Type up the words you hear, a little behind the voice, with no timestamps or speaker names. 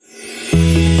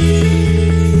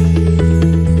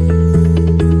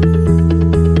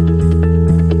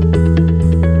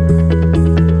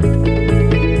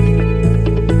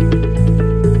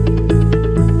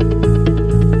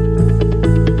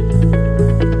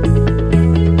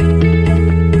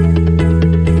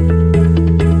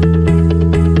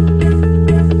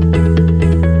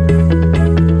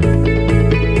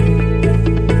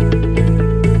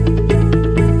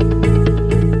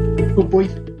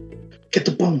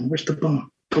bone? Where's the bone?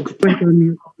 Okay.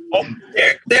 Oh,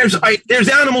 there's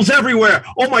animals everywhere.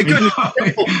 Oh my goodness.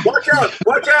 Watch out.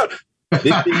 Watch out.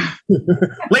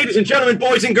 Ladies and gentlemen,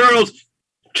 boys and girls,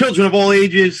 children of all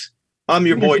ages, I'm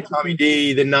your boy, Tommy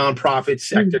D, the nonprofit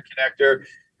sector connector,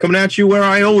 coming at you where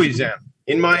I always am,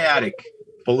 in my attic,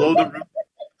 below the roof.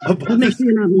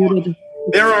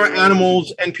 There are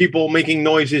animals and people making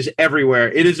noises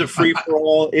everywhere. It is a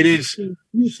free-for-all. It is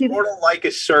sort of like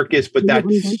a circus, but that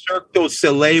Cirque du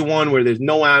Soleil one where there's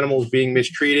no animals being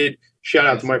mistreated. Shout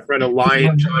out to my friend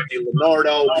Lion, John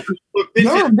Leonardo. Look,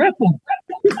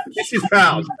 this is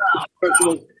PALS,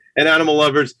 Professionals and Animal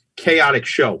Lovers Chaotic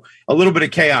Show. A little bit of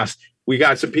chaos. We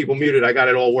got some people muted. I got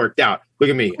it all worked out.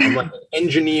 Look at me. I'm like an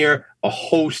engineer, a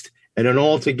host, and an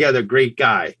altogether great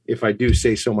guy, if I do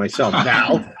say so myself.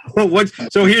 Now,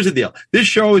 so here's the deal. This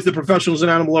show is the Professionals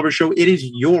and Animal Lovers Show. It is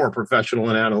your Professional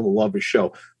and Animal Lovers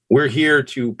Show. We're here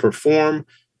to perform,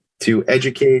 to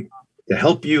educate, to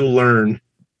help you learn,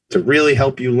 to really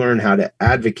help you learn how to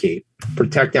advocate,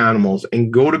 protect animals,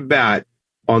 and go to bat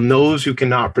on those who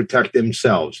cannot protect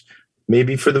themselves.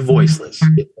 Maybe for the voiceless,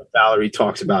 what Valerie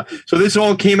talks about. So this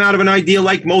all came out of an idea,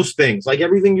 like most things. Like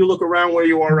everything you look around where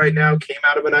you are right now came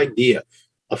out of an idea,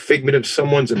 a figment of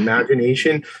someone's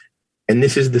imagination. And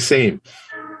this is the same.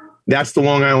 That's the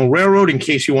Long Island Railroad, in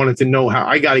case you wanted to know how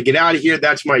I got to get out of here.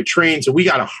 That's my train. So we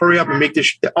got to hurry up and make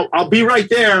this. I'll be right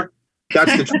there.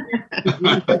 That's the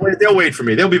train. They'll wait for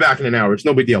me. They'll be back in an hour. It's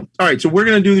no big deal. All right. So we're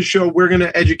going to do the show. We're going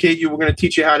to educate you. We're going to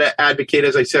teach you how to advocate,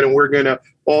 as I said, and we're going to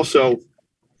also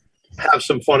have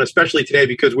some fun, especially today,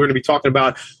 because we're going to be talking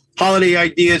about holiday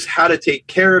ideas, how to take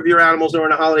care of your animals during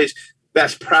the holidays,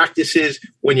 best practices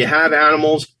when you have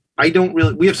animals.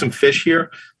 We have some fish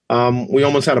here. We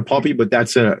almost had a puppy, but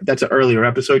that's an earlier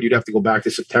episode. You'd have to go back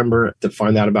to September to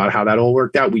find out about how that all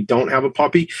worked out. We don't have a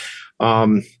puppy.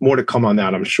 More to come on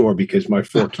that, I'm sure, because my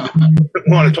fork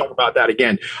want to talk about that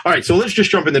again. All right, so let's just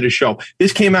jump into the show.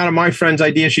 This came out of my friend's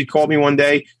idea. She called me one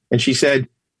day and she said,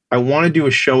 I want to do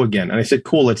a show again. And I said,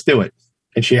 cool, let's do it.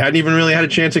 And she hadn't even really had a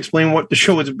chance to explain what the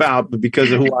show was about, but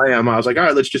because of who I am, I was like, all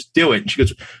right, let's just do it. And she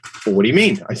goes, well, what do you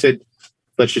mean? I said,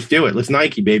 let's just do it. Let's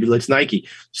Nike, baby. Let's Nike.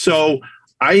 So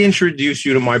I introduce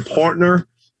you to my partner,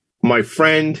 my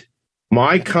friend,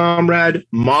 my comrade,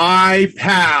 my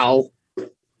pal,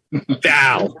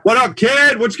 Val. What up,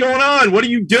 kid? What's going on? What are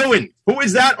you doing? Who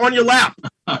is that on your lap?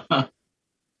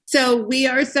 So we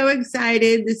are so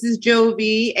excited. This is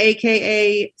Jovi,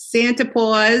 a.k.a. Santa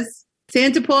Paws.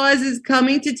 Santa Paws is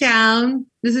coming to town.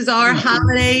 This is our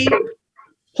holiday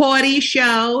party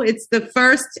show. It's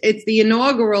the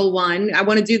inaugural one. I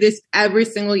want to do this every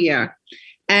single year.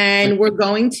 And we're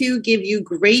going to give you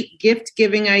great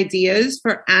gift-giving ideas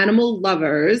for animal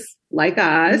lovers like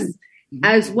us,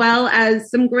 as well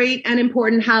as some great and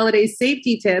important holiday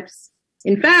safety tips.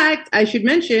 In fact, I should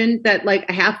mention that like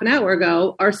a half an hour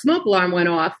ago, our smoke alarm went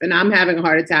off and I'm having a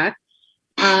heart attack.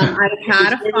 I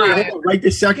had a fire. Right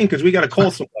this second, because we got to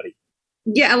call somebody.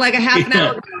 Yeah, like a half an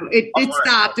hour ago. It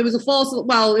stopped. It was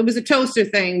it was a toaster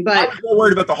thing, but. I was more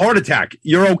worried about the heart attack.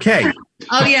 You're okay.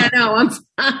 Oh, yeah, no, I'm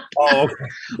fine. Oh, okay.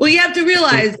 Well, you have to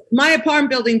realize my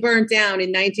apartment building burned down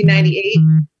in 1998.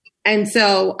 And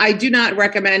so I do not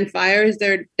recommend fires.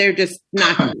 They're just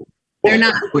not. They're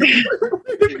not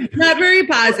very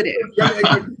positive.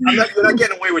 You're not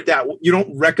getting away with that. You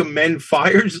don't recommend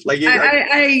fires? Like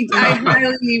I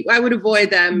would avoid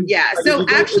them. Yeah. So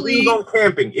actually, we go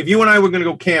camping. If you and I were going to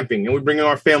go camping and we bring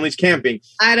our families camping,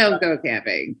 I don't go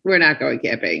camping. We're not going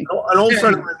camping. An old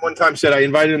friend of mine one time said I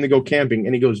invited him to go camping,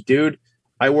 and he goes, "Dude,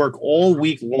 I work all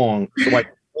week long, so I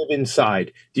live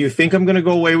inside. Do you think I'm going to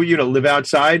go away with you to live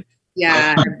outside?"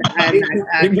 Yeah,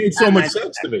 it made so much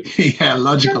sense to me. Yeah,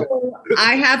 logical. So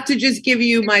I have to just give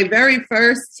you my very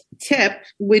first tip,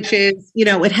 which is,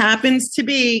 it happens to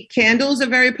be candles are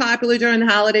very popular during the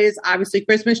holidays. Obviously,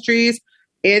 Christmas trees.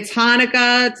 It's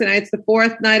Hanukkah. Tonight's the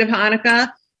fourth night of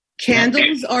Hanukkah.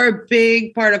 Candles are a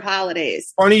big part of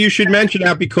holidays. Funny you should mention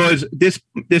that, because this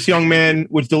young man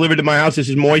was delivered to my house. This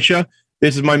is Moisha.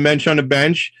 This is my mensch on the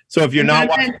bench. So if you're not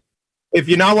watching. If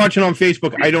you're not watching on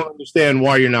Facebook, I don't understand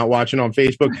why you're not watching on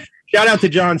Facebook. Shout out to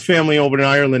John's family over in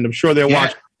Ireland. I'm sure they're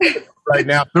watching right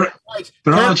now.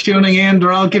 They're all tuning in.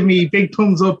 They're all giving me big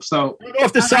thumbs up. So turn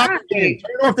off the soccer game.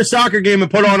 Turn off the soccer game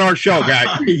and put on our show,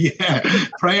 guys. Yeah,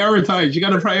 prioritize. You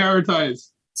got to prioritize.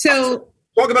 So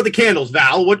talk about the candles,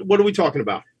 Val. What are we talking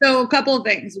about? So a couple of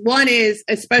things. One is,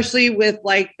 especially with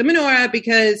like the menorah,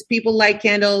 because people light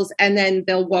candles and then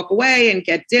they'll walk away and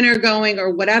get dinner going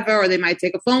or whatever, or they might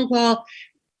take a phone call.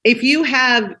 If you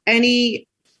have any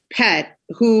pet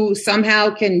who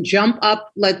somehow can jump up,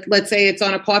 let's say it's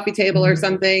on a coffee table or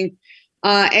something,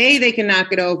 A, they can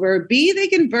knock it over. B, they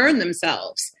can burn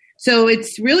themselves. So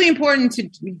it's really important to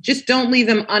just don't leave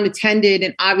them unattended,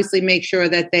 and obviously make sure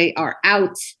that they are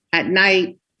out at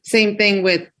night. Same thing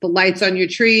with the lights on your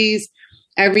trees.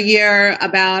 Every year,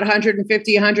 about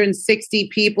 150, 160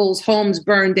 people's homes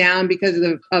burn down because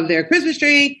of their Christmas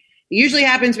tree. It usually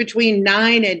happens between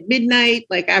 9 and midnight,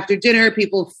 like after dinner,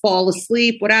 people fall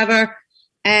asleep, whatever.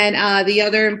 And the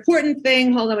other important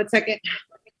thing, hold on a second,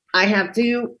 I have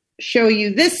to show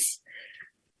you this,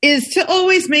 is to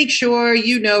always make sure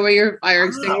you know where your fire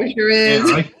extinguisher is.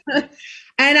 Yeah, right.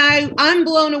 And I'm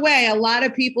blown away. A lot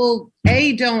of people,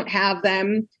 A, don't have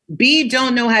them, B,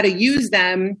 don't know how to use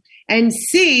them, and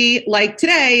C, like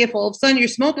today, if all of a sudden your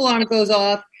smoke alarm goes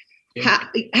off,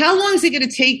 how long is it going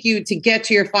to take you to get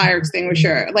to your fire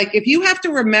extinguisher? Like if you have to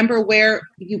remember where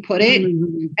you put it,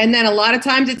 and then a lot of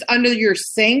times it's under your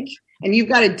sink, and you've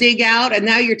got to dig out, and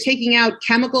now you're taking out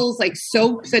chemicals like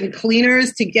soaps and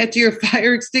cleaners to get to your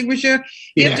fire extinguisher.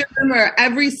 You have to remember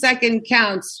every second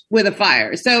counts with a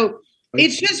fire. So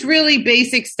it's just really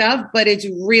basic stuff, but it's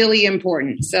really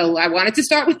important. So I wanted to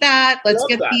start with that. Let's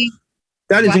get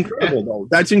That is incredible, though.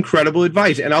 That's incredible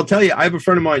advice. And I'll tell you, I have a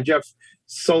friend of mine, Jeff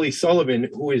Sully-Sullivan,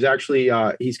 who is actually,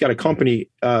 he's got a company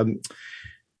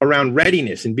around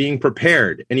readiness and being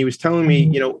prepared. And he was telling me,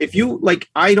 you know, if you, like,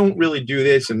 I don't really do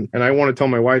this, and I want to tell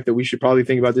my wife that we should probably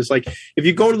think about this. Like, if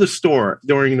you go to the store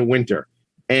during the winter,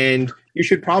 and you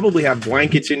should probably have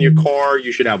blankets in your car,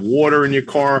 you should have water in your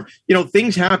car. You know,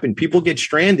 things happen. People get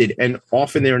stranded, and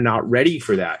often they're not ready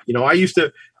for that. You know, I used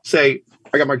to say,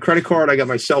 I got my credit card, I got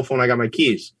my cell phone, I got my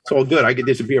keys. It's all good. I could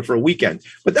disappear for a weekend.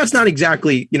 But that's not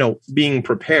exactly, you know, being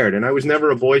prepared. And I was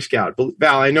never a Boy Scout. But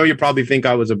Val, I know you probably think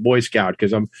I was a Boy Scout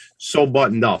because I'm so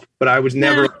buttoned up. But I was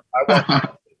never.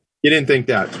 You didn't think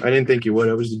that. I didn't think you would.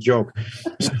 It was a joke.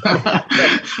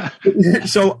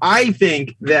 So I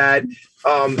think that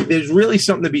there's really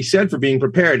something to be said for being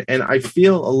prepared. And I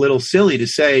feel a little silly to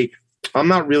say, I'm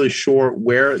not really sure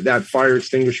where that fire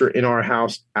extinguisher in our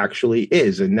house actually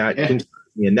is. And that and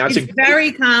that's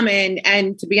very common.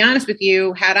 And to be honest with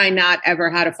you, had I not ever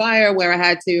had a fire where I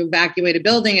had to evacuate a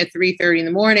building at 3:30 in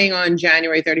the morning on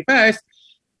January 31st,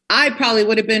 I probably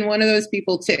would have been one of those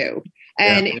people too.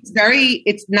 And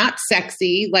it's not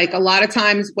sexy. Like a lot of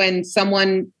times when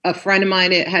a friend of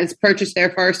mine has purchased their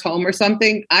first home or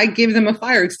something, I give them a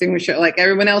fire extinguisher. Like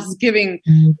everyone else is giving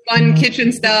fun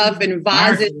kitchen stuff and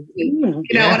vases, and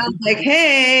I'm like,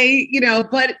 hey,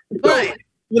 but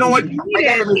you know what?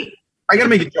 I got to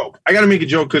make a joke. I got to make a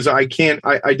joke because I can't.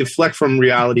 I deflect from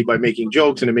reality by making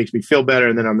jokes, and it makes me feel better,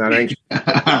 and then I'm not anxious.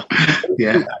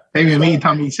 Yeah, same with me,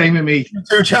 Tommy. Same with me.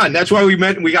 So, John, that's why we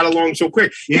met and we got along so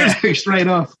quick. Straight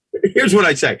off. Here's what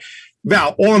I'd say,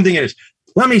 Val. All I'm thinking is,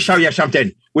 let me show you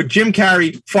something. With Jim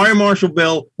Carrey, Fire Marshal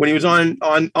Bill, when he was on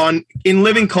In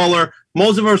Living Color.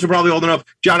 Most of us are probably old enough.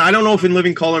 John, I don't know if In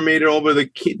Living Color made it over the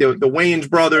Wayans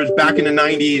brothers back in the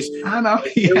 90s. I know.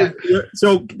 Yeah.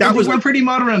 So we're pretty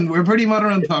modern. We're pretty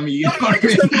modern, Tommy. You know what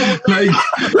I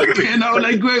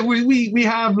mean? We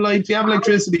have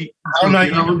electricity. So,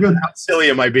 we're good. How silly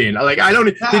am I being? Like I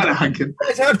don't.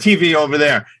 Guys have TV over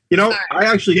there. You know, I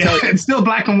actually tell you. It's still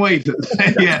black and white.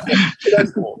 Yeah.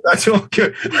 That's cool. That's all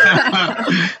good.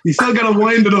 You still got to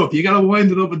wind it up. You got to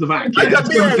wind it up at the back. You got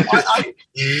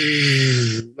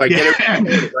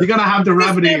to have the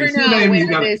rabbit ears.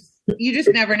 You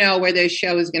just never know where this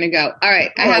show is going to go. All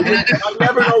right. I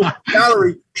never know.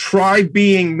 Valerie, try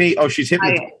being me. Oh, she's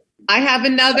hypnotizing. I have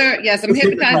another. Yes, I'm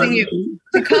hypnotizing you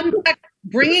to come back,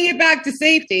 bringing it back to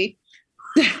safety.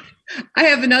 I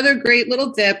have another great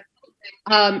little tip.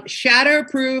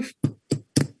 Shatterproof.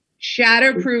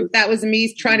 That was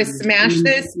me trying to smash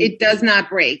this. It does not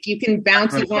break. You can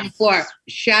bounce it on the floor.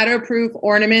 Shatterproof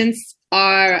ornaments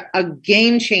are a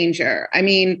game changer. I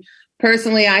mean,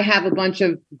 personally, I have a bunch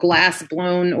of glass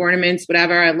blown ornaments,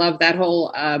 whatever. I love that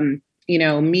whole,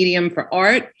 medium for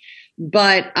art.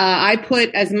 But I put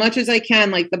as much as I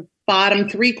can, like the bottom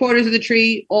 3/4 of the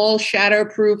tree, all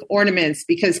shatterproof ornaments,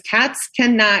 because cats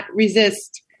cannot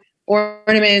resist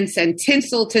ornaments and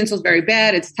tinsel. Tinsel is very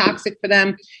bad. It's toxic for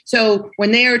them. So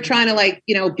when they are trying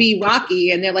to be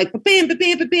Rocky and they're like, bam, bam,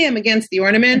 bam, bam against the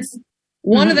ornaments,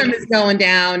 one of them is going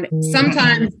down.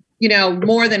 Sometimes,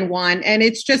 more than one, and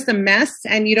it's just a mess.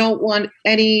 And you don't want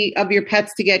any of your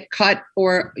pets to get cut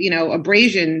or,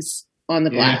 abrasions on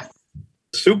the glass.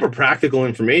 Super practical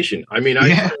information. I mean,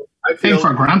 I feel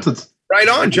for granted. Right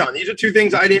on, John. These are two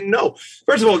things I didn't know.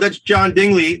 First of all, that's John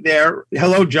Dingley there.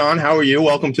 Hello, John. How are you?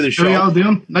 Welcome to the show. How y'all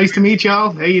doing? Nice to meet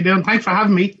y'all. How you doing? Thanks for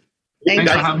having me.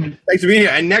 Thanks for being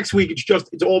here. And next week,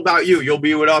 it's all about you. You'll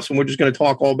be with us, and we're just going to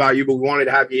talk all about you. But we wanted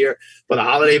to have you here for the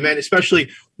holiday event, especially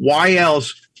why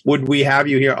else would we have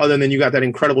you here other than you got that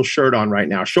incredible shirt on right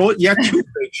now? Show it. You have two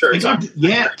great shirts.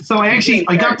 So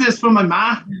I got this from my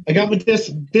ma. I got with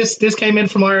this came in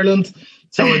from Ireland.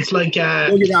 So it's like look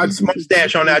at that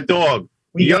mustache on that dog.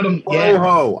 We got him. Yeah.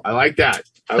 Ho. I like that.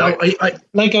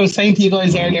 Like I was saying to you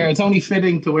guys earlier, it's only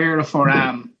fitting to wear it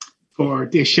for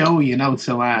this show, you know.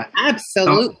 So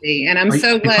absolutely, and I'm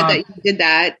so glad that you did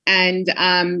that. And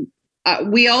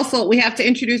we have to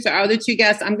introduce our other two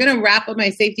guests. I'm going to wrap up my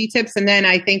safety tips, and then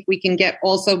I think we can get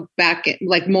also back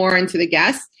like more into the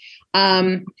guests.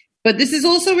 But this is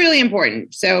also really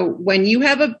important. So when you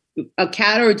have a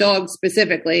cat or a dog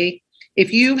specifically,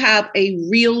 if you have a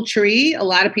real tree, a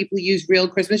lot of people use real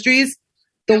Christmas trees.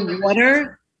 The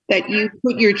water that you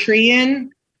put your tree in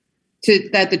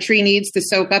that the tree needs to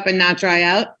soak up and not dry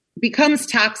out becomes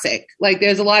toxic. Like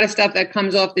there's a lot of stuff that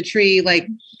comes off the tree, like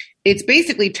it's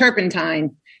basically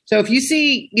turpentine. So if you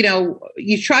see,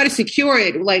 you try to secure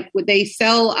it, like they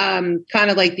sell kind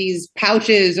of like these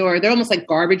pouches, or they're almost like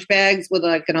garbage bags with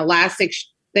like an elastic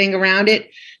thing around it,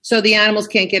 so the animals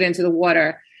can't get into the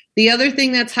water. The other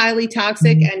thing that's highly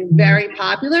toxic and very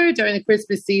popular during the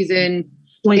Christmas season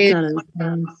is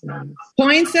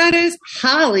poinsettias,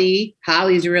 holly.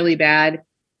 Holly's really bad,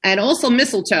 and also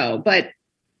mistletoe. But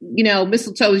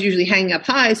mistletoe is usually hanging up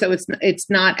high, so it's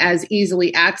not as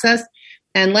easily accessed.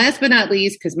 And last but not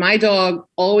least, because my dog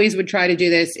always would try to do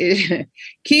this, is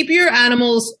keep your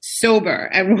animals sober.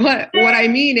 And what I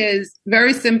mean is,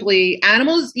 very simply,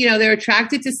 animals, they're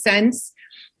attracted to scents.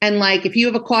 And like if you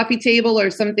have a coffee table or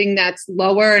something that's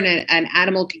lower and an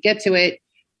animal could get to it,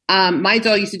 my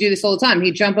dog used to do this all the time.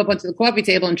 He'd jump up onto the coffee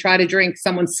table and try to drink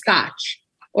someone's scotch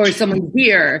or someone's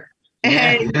beer.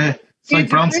 And it's like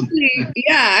Bronson.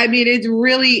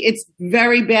 It's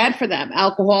very bad for them.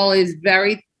 Alcohol is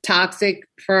very toxic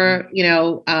for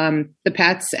the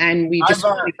pets, and we just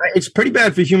it's pretty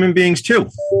bad for human beings too,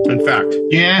 in fact.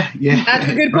 Yeah that's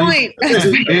a good point.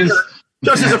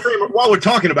 Just as a frame while we're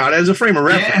talking about it, as a frame of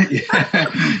reference.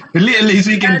 At least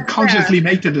we can consciously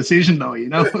make the decision though,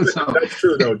 so. That's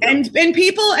true though. And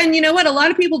people, and you know what, a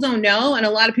lot of people don't know, and a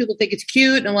lot of people think it's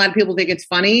cute, and a lot of people think it's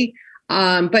funny,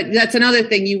 but that's another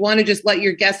thing. You want to just let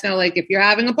your guests know, like if you're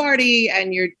having a party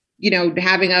and you're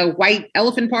having a white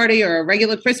elephant party or a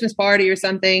regular Christmas party or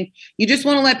something, you just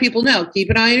want to let people know,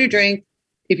 keep an eye on your drink.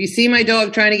 If you see my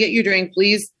dog trying to get your drink,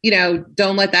 please,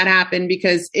 don't let that happen,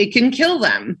 because it can kill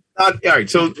them. All right.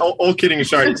 So all kidding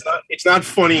aside, it's not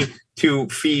funny to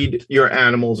feed your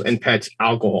animals and pets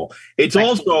alcohol. It's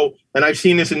also, and I've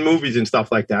seen this in movies and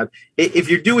stuff like that, if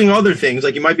you're doing other things,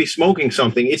 like you might be smoking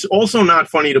something, it's also not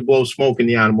funny to blow smoke in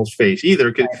the animal's face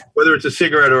either, because whether it's a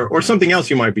cigarette or something else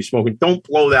you might be smoking, don't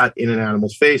blow that in an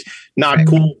animal's face. Not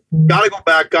cool. Got to go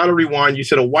back, got to rewind. You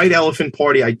said a white elephant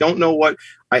party. I don't know what...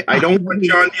 I don't want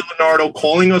John DiLeonardo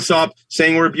calling us up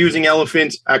saying we're abusing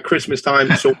elephants at Christmas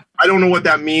time. So I don't know what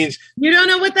that means. You don't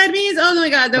know what that means? Oh my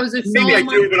God, that was a maybe I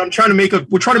do, but we're trying to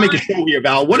make a show here,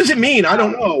 Val. What does it mean? I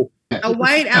don't know. A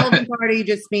white elephant party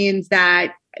just means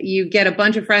that you get a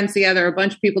bunch of friends together, a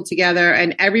bunch of people together,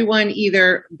 and everyone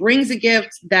either brings a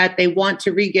gift that they want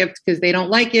to re-gift because they don't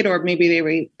like it, or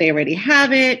maybe they already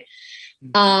have it,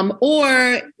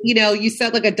 or you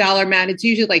set like a dollar amount. It's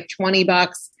usually like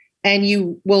 $20. And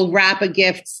you will wrap a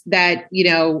gift that,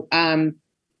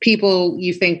 people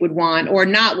you think would want or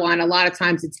not want. A lot of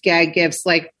times it's gag gifts.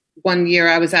 Like one year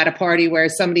I was at a party where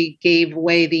somebody gave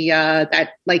away the, that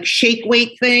like shake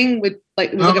weight thing with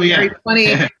like, it was very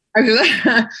funny.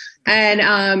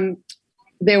 And,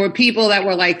 there were people that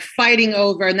were like fighting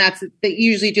over, and they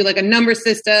usually do like a number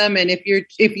system. And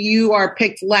if you are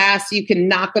picked last, you can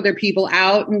knock other people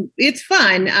out, and it's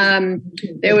fun.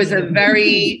 There was a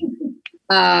very,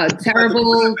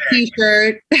 terrible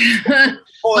T-shirt.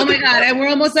 Oh my God! And we're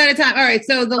almost out of time. All right,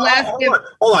 so the last.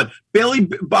 Hold on, Billy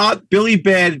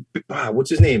Bad. What's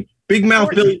his name? Big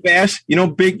Mouth Billy Bass.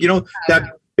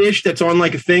 That fish that's on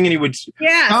like a thing, and he would.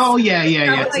 Yeah. Oh yeah.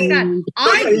 Like that.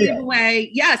 I gave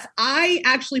away. Yes, I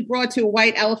actually brought to a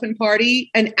white elephant party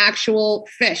an actual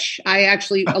fish. A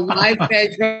live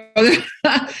fish. I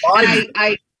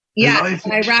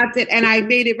wrapped it, and I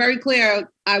made it very clear.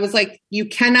 I was like, "You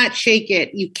cannot shake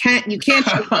it. You can't shake it."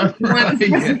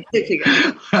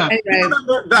 Anyway.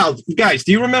 Val, guys,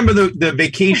 do you remember the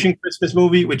Vacation Christmas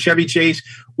movie with Chevy Chase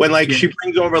when she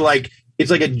brings over it's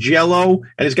like a Jello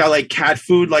and it's got like cat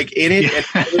food like in it?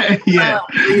 And,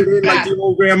 like the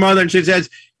old grandmother, and she says,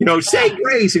 "Say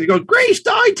grace," and he goes, "Grace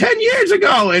died 10 years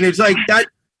ago," and it's like that.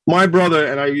 My brother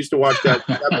and I used to watch that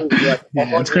movie.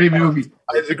 It's a great movie.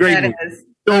 It's a great movie.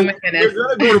 So Oh my goodness. we're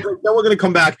going to go to break. Then we're going to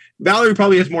come back. Valerie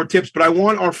probably has more tips, but I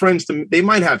want our friends they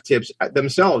might have tips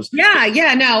themselves.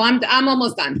 Yeah. No, I'm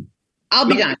almost done. I'll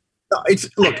be done. No,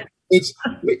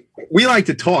 we like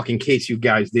to talk in case you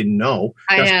guys didn't know.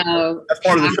 I know. That's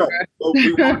part of the show. So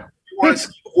we want to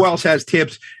see who else has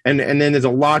tips, and then there's a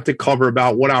lot to cover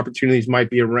about what opportunities might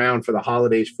be around for the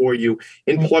holidays for you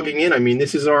in plugging in. I mean,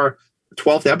 this is our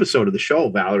 12th episode of the show,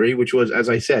 Valerie, which was, as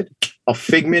I said, a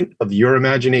figment of your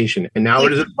imagination. And now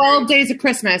it is 12 days of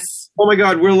Christmas. Oh my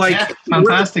God, we're like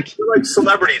fantastic. We're like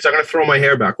celebrities. I'm going to throw my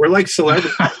hair back. We're like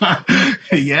celebrities.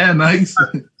 Yeah, nice.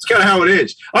 It's kind of how it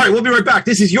is. All right, we'll be right back.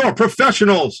 This is your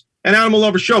Professionals and Animal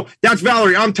Lover Show. That's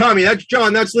Valerie. I'm Tommy. That's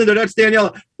John. That's Linda. That's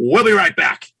Daniela. We'll be right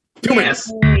back. 2 minutes.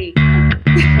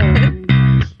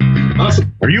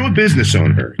 Awesome. Are you a business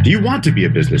owner? Do you want to be a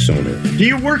business owner? Do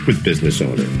you work with business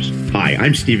owners? Hi,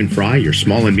 I'm Stephen Fry, your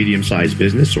small and medium-sized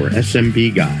business, or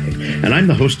SMB guy, and I'm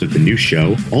the host of the new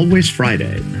show, Always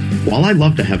Friday. While I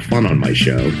love to have fun on my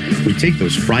show, we take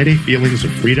those Friday feelings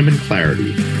of freedom and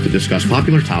clarity to discuss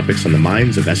popular topics on the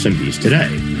minds of SMBs today.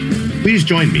 Please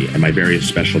join me and my various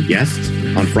special guests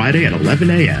on Friday at 11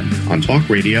 a.m. on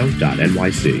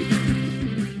talkradio.nyc.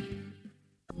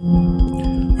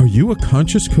 Are you a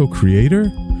conscious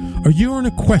co-creator? Are you on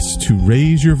a quest to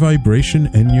raise your vibration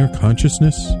and your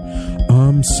consciousness?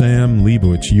 I'm Sam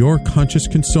Leibowitz, your conscious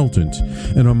consultant,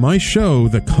 and on my show,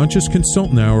 The Conscious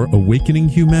Consultant Hour, Awakening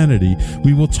Humanity,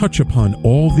 we will touch upon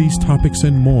all these topics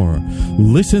and more.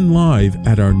 Listen live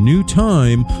at our new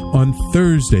time on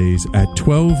Thursdays at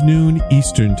 12 noon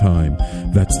Eastern Time.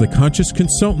 That's The Conscious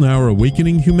Consultant Hour,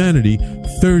 Awakening Humanity,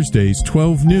 Thursdays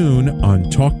 12 noon on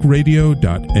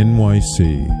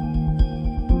talkradio.nyc.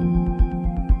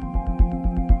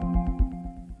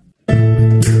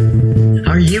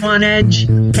 Are you on edge?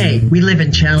 Hey, we live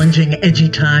in challenging, edgy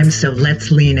times, so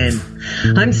let's lean in.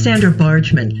 I'm Sandra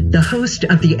Bargman, the host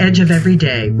of The Edge of Every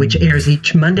Day, which airs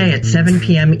each Monday at 7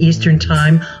 p.m. Eastern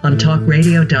Time on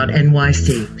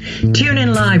talkradio.nyc. Tune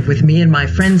in live with me and my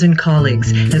friends and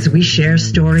colleagues as we share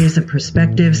stories and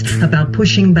perspectives about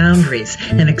pushing boundaries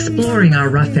and exploring our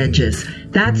rough edges.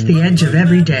 That's The Edge of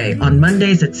Every Day on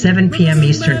Mondays at 7 p.m.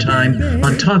 Eastern Time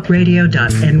on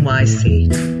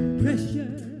talkradio.nyc.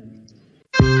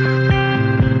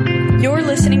 You're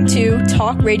listening to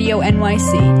Talk Radio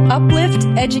NYC. Uplift,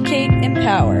 educate,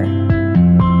 empower.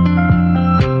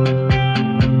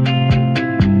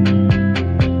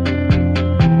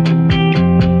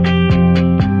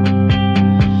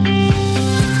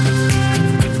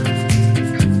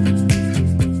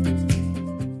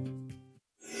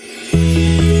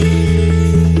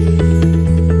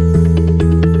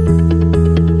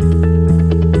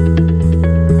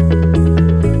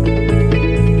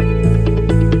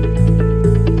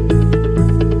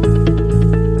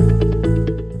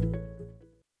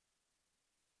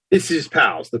 This is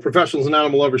PALS, the Professionals and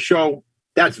Animal Lover Show.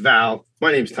 That's Val.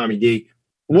 My name's Tommy D.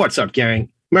 What's up,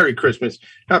 gang? Merry Christmas.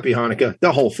 Happy Hanukkah.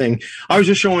 The whole thing. I was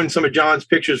just showing some of John's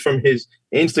pictures from his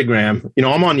Instagram. You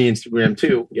know, I'm on the Instagram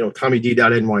too. You know,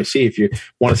 TommyD.NYC if you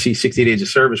want to see 60 days of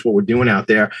service, what we're doing out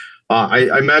there.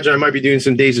 I imagine I might be doing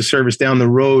some days of service down the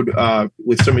road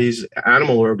with some of these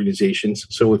animal organizations.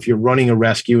 So if you're running a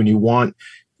rescue and you want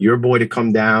your boy to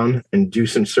come down and do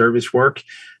some service work,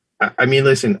 I mean,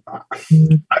 listen,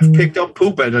 I've picked up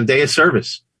poop on a day of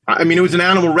service. I mean, it was an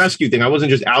animal rescue thing. I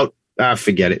wasn't just out.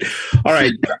 Forget it. All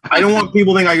right. I don't want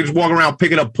people to think I can just walk around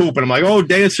picking up poop and I'm like, oh,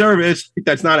 day of service.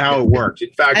 That's not how it works. In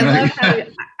fact,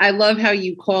 I love how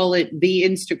you call it the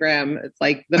Instagram. It's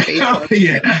like the Facebook. Oh,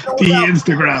 yeah, the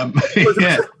Instagram.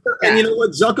 Yeah. And you know what?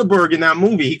 Zuckerberg in that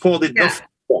movie, he called it the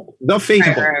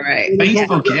Facebook. Right.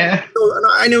 Facebook, yeah. So,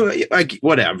 I know, like,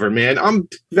 whatever, man. I'm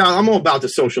all about the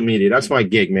social media. That's my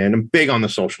gig, man. I'm big on the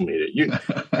social media. You know,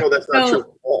 that's not true at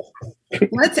all.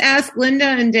 Let's ask Linda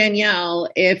and Danielle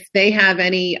if they have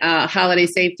any holiday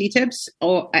safety tips,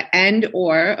 or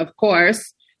of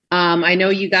course, I know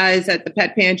you guys at the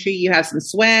Pet Pantry, you have some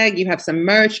swag, you have some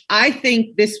merch. I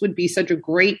think this would be such a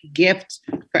great gift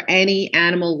for any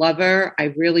animal lover.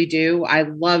 I really do. I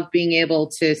love being able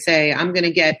to say, I'm going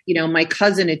to get, my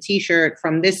cousin a T-shirt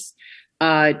from this,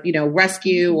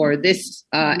 rescue or this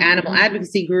animal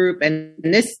advocacy group. And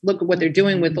this, look at what they're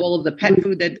doing with all of the pet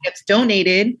food that gets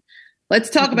donated. Let's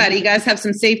talk about it. You guys have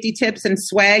some safety tips and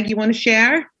swag you want to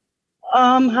share?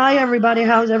 Hi, everybody.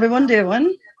 How's everyone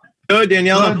doing? Good,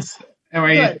 Daniela. How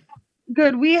are you?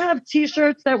 Good. We have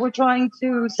T-shirts that we're trying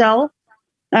to sell.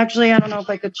 Actually, I don't know if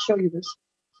I could show you this.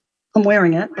 I'm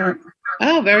wearing it.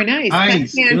 Oh, very nice. Pet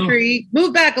Pantry. Cool.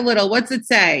 Move back a little. What's it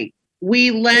say?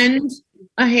 We lend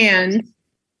a hand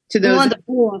to those.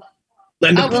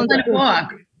 Lend a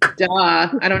walk. Duh.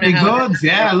 I don't know Big how. goods.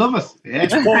 Yeah, I love it. Yeah.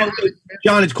 It's called,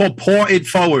 John, it's called Paw It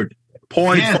Forward.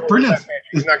 Paw It Yeah, Forward. brilliant.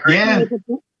 Isn't that great? Yeah,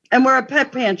 And we're a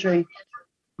pet pantry.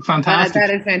 fantastic. That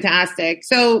is fantastic.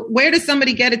 So where does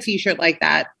somebody get a T-shirt like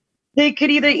that? They could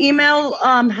either email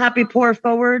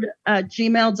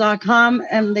happypourforward@gmail.com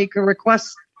and they could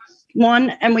request one.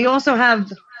 And we also have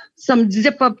some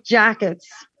zip-up jackets,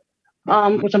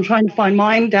 which I'm trying to find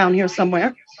mine down here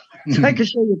somewhere. So I can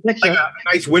show you a picture. Like a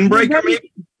nice windbreaker,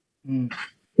 maybe?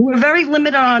 We're very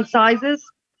limited on sizes.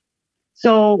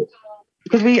 So,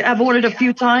 because we have ordered a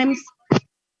few times,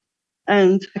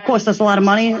 and it costs us a lot of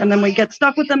money, and then we get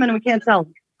stuck with them and we can't sell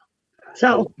them.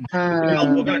 So,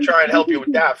 We're going to try and help you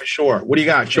with that for sure. What do you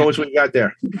got? Show us what you got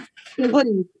there.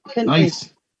 hoodie.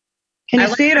 Nice. Can you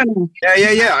see it or no?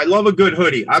 Yeah. I love a good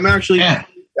hoodie. I'm actually Yeah.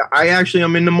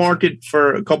 I'm in the market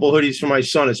for a couple hoodies for my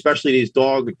son, especially these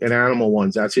dog and animal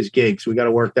ones. That's his gig, so we got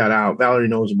to work that out. Valerie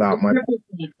knows about my.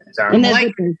 And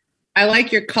then I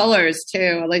like your colors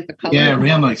too. I like the colors. Yeah,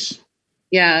 real nice.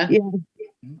 Yeah. Yeah.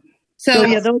 So,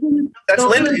 yeah, those That's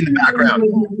Linda in the background.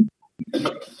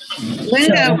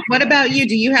 Linda, what about you?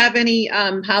 Do you have any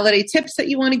holiday tips that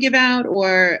you want to give out,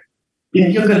 or?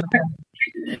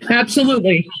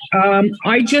 Absolutely.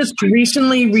 I just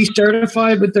recently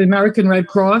recertified with the American Red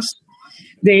Cross.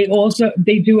 They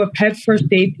do a pet first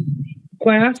aid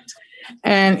class,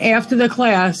 and after the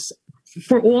class,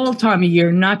 for all time of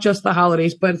year, not just the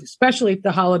holidays, but especially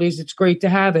the holidays, it's great to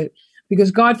have it.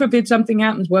 Because God forbid something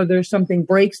happens, whether something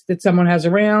breaks that someone has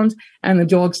around and the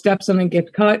dog steps on and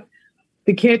gets cut.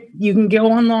 The kit, you can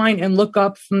go online and look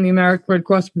up from the American Red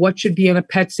Cross what should be in a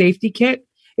pet safety kit.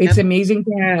 It's amazing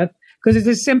to have because it's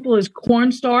as simple as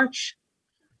cornstarch.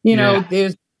 You know,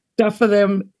 there's stuff for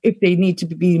them if they need to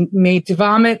be made to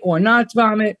vomit or not to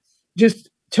vomit. Just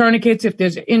tourniquets if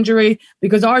there's an injury.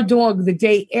 Because our dog, the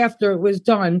day after it was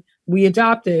done, we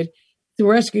adopted. The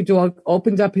rescue dog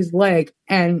opened up his leg,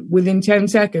 and within 10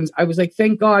 seconds, I was like,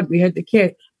 thank God we had the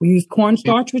kit. We used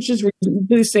cornstarch, which is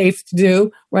reasonably safe to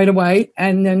do right away,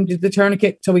 and then did the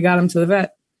tourniquet till we got him to the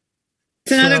vet.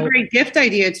 It's another great gift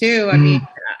idea, too. I mean,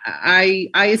 I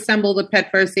assembled a pet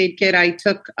first aid kit. I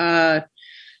took,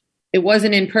 it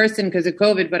wasn't in person because of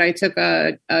COVID, but I took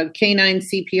a canine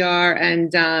CPR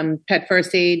and pet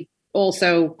first aid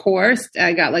also course.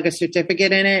 I got like a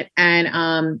certificate in it.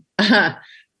 And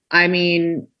I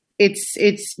mean,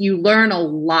 it's you learn a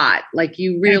lot. Like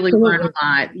you really learn a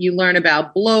lot. You learn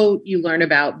about bloat. You learn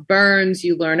about burns.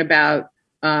 You learn about,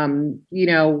 when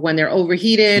they're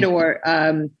overheated or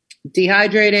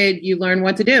dehydrated. You learn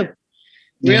what to do.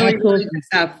 Really good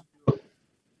stuff.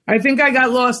 I think I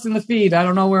got lost in the feed. I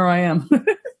don't know where I am.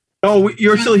 Oh,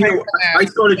 you're still here. I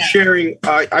started sharing.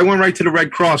 I went right to the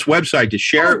Red Cross website to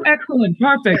share it. Excellent.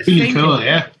 Perfect. Pretty cool,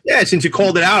 yeah. Yeah, since you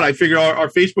called it out, I figured our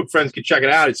Facebook friends could check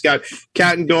it out. It's got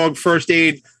cat and dog first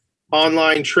aid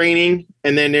online training,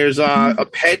 and then there's a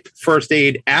pet first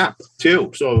aid app,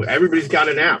 too. So everybody's got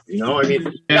an app, I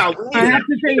mean. I have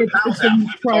to say, it's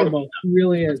incredible. It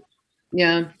really is.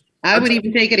 Yeah. I would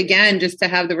even take it again just to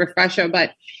have the refresher,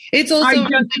 but it's also... I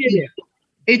just did it.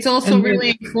 It's also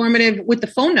really informative with the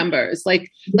phone numbers.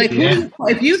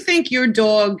 If you think your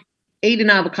dog ate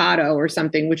an avocado or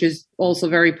something, which is also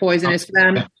very poisonous for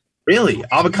them. Really?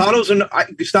 Avocados?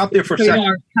 Stop there for a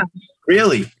second.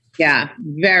 Really? Yeah.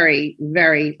 Very,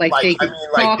 very.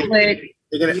 Chocolate.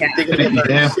 They're gonna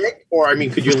get sick? Or,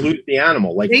 could you lose the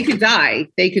animal? They could die.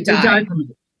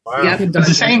 Wow. Yep.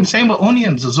 It's the same with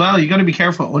onions as well. You got to be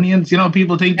careful with onions.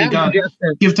 People think they got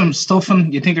give them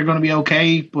stuffing. You think they're going to be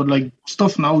okay, but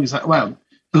stuffing always. Well,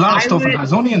 a lot of stuffing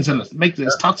has onions in it. Make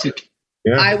this toxic.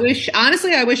 Yeah. I wish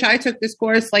I took this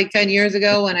course 10 years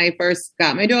ago when I first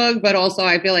got my dog. But also,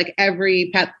 I feel like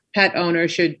every pet owner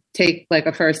should take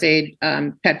a first aid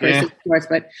pet first aid course.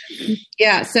 But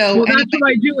yeah, so that's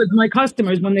what I do with my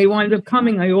customers when they wind up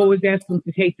coming. I always ask them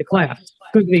to take the class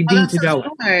because they need to know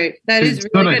it. That is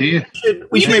really good. Idea.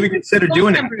 We should maybe consider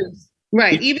doing it.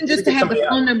 Right. Even just to have the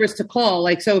phone numbers to call.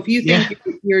 So if you think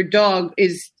your dog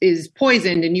is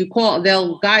poisoned and you call,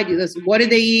 they'll guide you. Listen, what did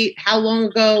they eat? How long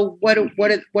ago? What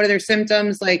are their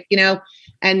symptoms?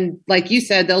 And like you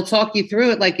said, they'll talk you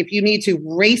through it. If you need to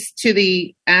race to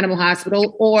the animal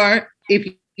hospital or if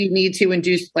you need to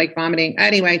induce vomiting.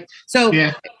 Anyway, so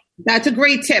that's a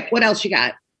great tip. What else you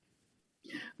got?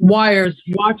 Wires.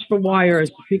 Watch for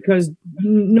wires because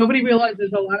nobody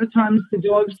realizes a lot of times the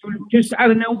dogs just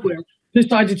out of nowhere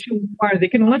decide to chew wire. They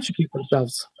can electrocute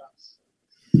themselves.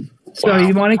 So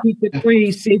you want to keep the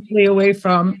tree safely away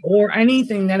from or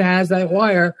anything that has that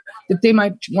wire that they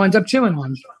might wind up chewing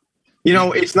on. You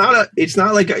know, it's not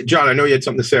like John. I know you had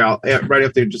something to say. I'll right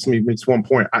after just let me make one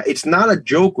point. It's not a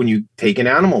joke when you take an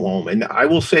animal home, and I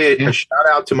will say a shout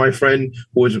out to my friend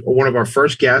who was one of our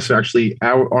first guests, actually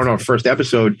on our first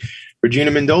episode, Regina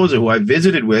Mendoza, who I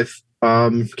visited with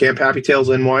Camp Happy Tales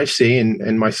NYC,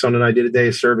 and my son and I did a day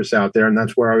of service out there, and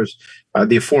that's where I was.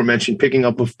 The aforementioned picking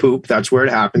up of poop. That's where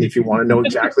it happened. If you want to know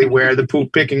exactly where the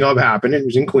poop picking up happened, it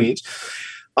was in Queens.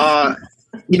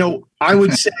 You know, I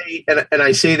would say, and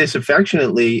I say this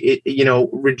affectionately,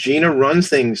 Regina runs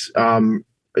things,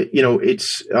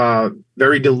 it's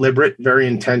very deliberate, very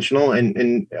intentional,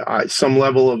 and some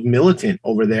level of militant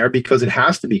over there because it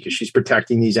has to be, because she's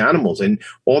protecting these animals. And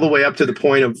all the way up to the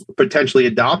point of potentially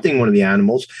adopting one of the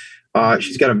animals,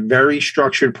 she's got a very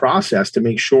structured process to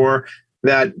make sure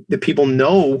that the people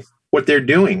know what they're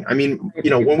doing. I mean,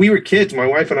 when we were kids, my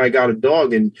wife and I got a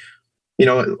dog, and I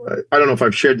don't know if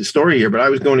I've shared the story here, but I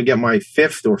was going to get my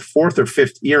fourth or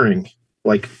fifth earring.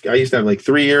 Like I used to have like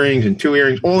 3 earrings and 2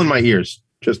 earrings, all in my ears,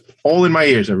 just all in my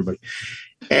ears, everybody.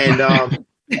 And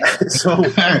so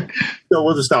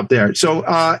we'll just stop there. So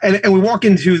and we walk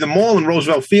into the mall in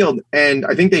Roosevelt Field, and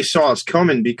I think they saw us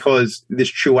coming because this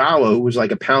Chihuahua, who was like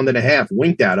 1.5 pounds,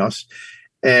 winked at us,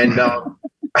 and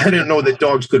I didn't know that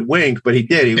dogs could wink, but he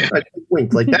did. He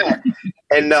winked like that.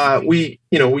 And we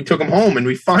took him home and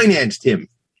we financed him.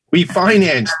 We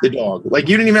financed the dog. Like,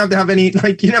 you didn't even have to have any, you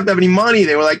didn't have to have any money.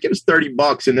 They were like, give us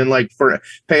 $30 and then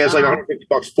pay us like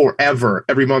 $150 forever,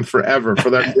 every month forever for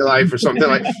their life or something.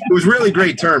 Like, it was really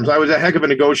great terms. I was a heck of a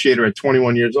negotiator at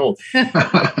 21 years old.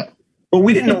 But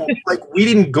we didn't know, we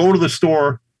didn't go to the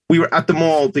store. We were at the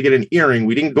mall to get an earring.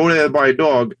 We didn't go there to buy a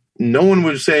dog. No one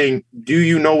was saying, do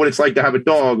you know what it's like to have a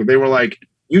dog? They were like,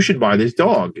 you should buy this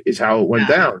dog, is how it went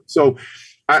down. So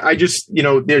I just,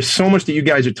 there's so much that you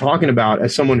guys are talking about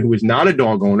as someone who is not a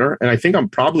dog owner. And I think I'm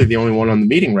probably the only one on the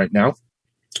meeting right now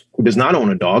who does not own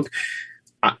a dog.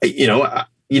 You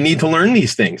need to learn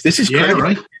these things. This is crazy.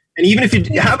 Right. And even if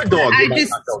you have a dog,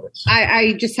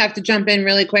 I just have to jump in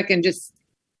really quick and just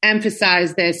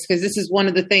emphasize this, because this is one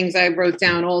of the things I wrote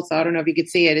down also. I don't know if you could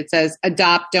see it. It says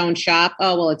adopt, don't shop.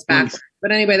 Oh, well, it's backwards.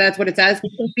 But anyway, that's what it says.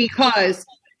 Because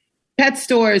pet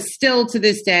stores still to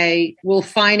this day will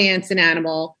finance an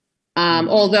animal,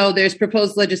 although there's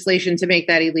proposed legislation to make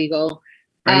that illegal.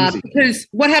 Because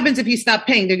what happens if you stop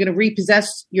paying? They're going to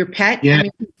repossess your pet. Yeah. I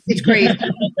mean, it's crazy.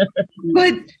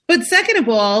 But second of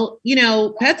all,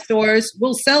 pet stores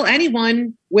will sell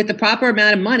anyone with the proper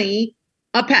amount of money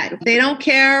a pet. They don't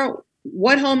care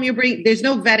what home you bring. There's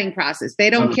no vetting process. They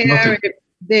don't care if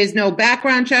there's no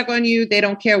background check on you. They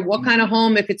don't care what kind of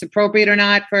home, if it's appropriate or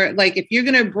not. For if you're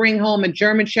going to bring home a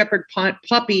German Shepherd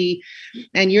puppy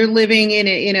and you're living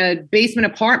in a basement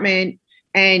apartment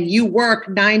and you work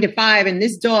 9 to 5 and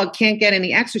this dog can't get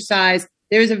any exercise,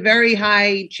 there's a very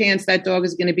high chance that dog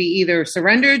is going to be either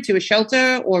surrendered to a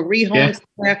shelter or rehomed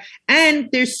somewhere. And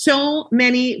there's so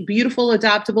many beautiful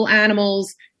adoptable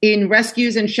animals in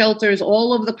rescues and shelters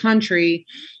all over the country.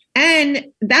 And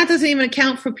that doesn't even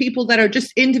account for people that are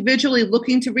just individually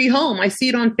looking to rehome. I see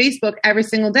it on Facebook every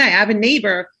single day. I have a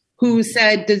neighbor who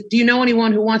said, do you know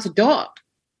anyone who wants a dog?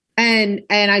 And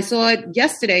I saw it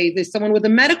yesterday. There's someone with a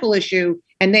medical issue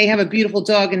and they have a beautiful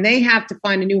dog and they have to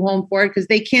find a new home for it because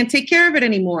they can't take care of it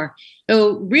anymore.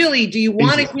 So really, do you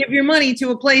want to give your money to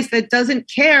a place that doesn't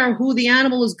care who the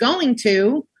animal is going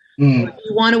to? Or do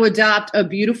you want to adopt a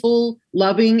beautiful,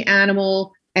 loving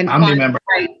animal and find the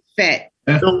right fit?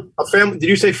 So did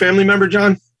you say family member,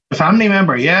 John? A family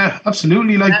member, yeah,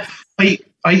 absolutely.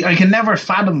 I can never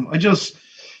fathom. I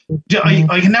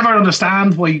can never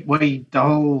understand why the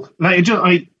whole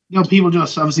people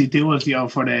just obviously do it,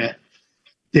 for they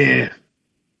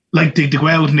go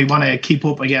out and they want to keep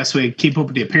up with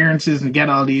the appearances and get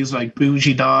all these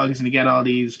bougie dogs and they get all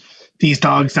these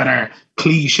dogs that are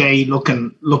cliche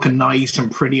looking nice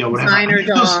and pretty or whatever.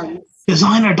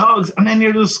 Designer dogs. And then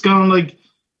you're just going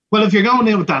well, if you're going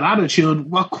in with that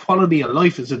attitude, what quality of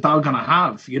life is the dog going to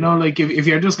have? If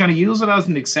you're just going to use it as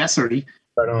an accessory.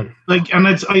 Right on. And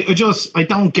it's, I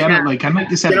don't get it. And like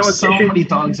you said, there's so many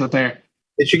dogs out there.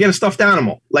 They should get a stuffed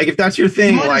animal. If that's your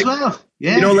thing, well.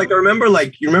 Yeah. I remember,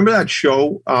 you remember that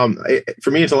show?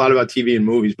 For me, it's a lot about TV and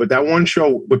movies, but that one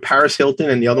show with Paris Hilton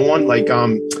and the other one,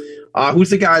 who's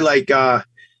the guy,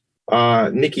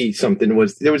 Nikki something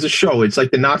there was a show. It's the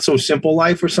Not So Simple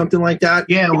Life or something like that.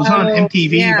 Yeah, it was on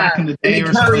MTV back in the day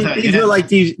or something like that. These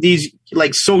were these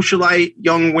socialite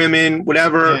young women,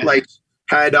 whatever,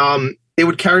 they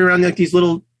would carry around these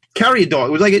little carry a dog.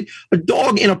 It was like a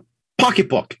dog in a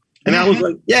pocketbook. And I was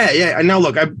like, yeah. And now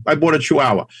look, I bought a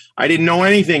Chihuahua. I didn't know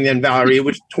anything then, Valerie. It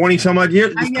was 20 some odd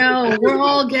years. I know. We're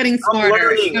all getting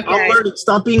smarter. I'm learning.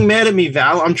 Stop being mad at me,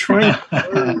 Val. I'm trying to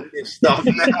learn this stuff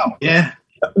now. Yeah.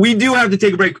 We do have to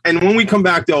take a break. And when we come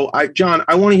back, though, John,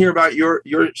 I want to hear about your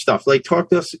stuff. Like, talk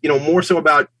to us, more so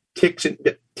about tips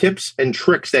and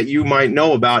tricks that you might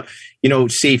know about,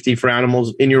 safety for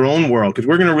animals in your own world. Because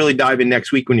we're going to really dive in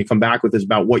next week when you come back with us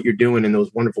about what you're doing and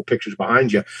those wonderful pictures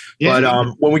behind you. Yeah.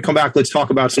 But when we come back, let's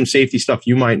talk about some safety stuff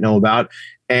you might know about.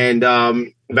 And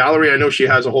Valerie, I know she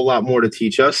has a whole lot more to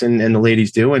teach us, and the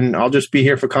ladies do. And I'll just be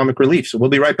here for comic relief. So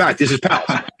we'll be right back. This is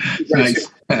PALS. Nice.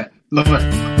 Love it.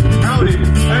 Howdy,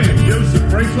 I am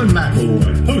Joseph Franklin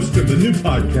McElroy, host of the new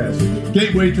podcast,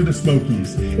 Gateway to the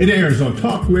Smokies. It airs on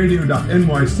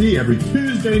talkradio.nyc every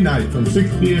Tuesday night from 6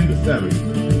 p.m. to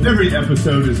 7. Every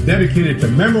episode is dedicated to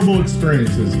memorable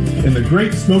experiences in the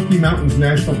Great Smoky Mountains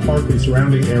National Park and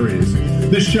surrounding areas.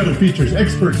 This show features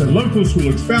experts and locals who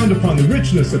will expound upon the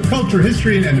richness of culture,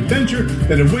 history, and adventure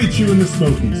that awaits you in the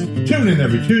Smokies. Tune in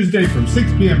every Tuesday from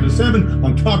 6 p.m. to 7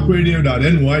 on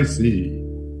talkradio.nyc.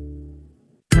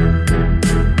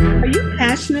 Are you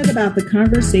passionate about the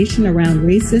conversation around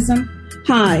racism?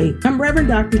 Hi, I'm Reverend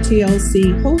Dr.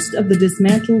 TLC, host of the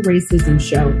Dismantle Racism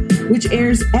Show, which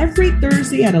airs every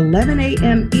Thursday at 11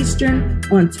 a.m. Eastern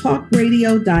on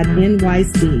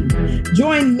talkradio.nyc.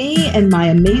 Join me and my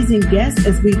amazing guests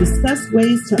as we discuss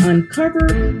ways to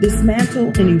uncover,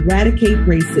 dismantle, and eradicate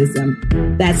racism.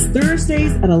 That's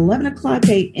Thursdays at 11 o'clock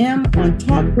a.m. on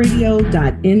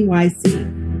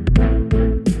talkradio.nyc.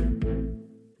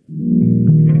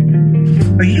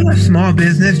 Are you a small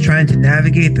business trying to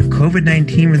navigate the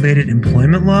COVID-19 related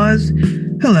employment laws?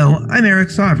 Hello, I'm Eric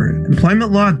Sauver,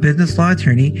 employment law business law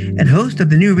attorney and host of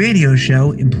the new radio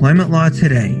show, Employment Law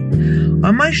Today.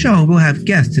 On my show, we'll have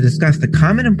guests to discuss the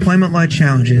common employment law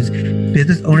challenges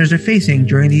business owners are facing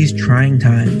during these trying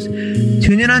times.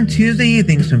 Tune in on Tuesday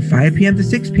evenings from 5 p.m. to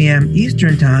 6 p.m.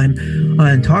 Eastern Time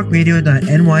on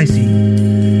talkradio.nyc.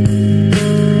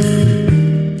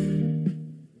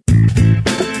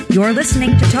 You're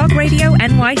listening to Talk Radio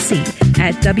NYC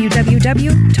at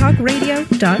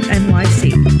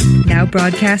www.talkradio.nyc. Now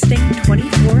broadcasting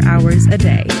 24 hours a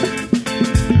day.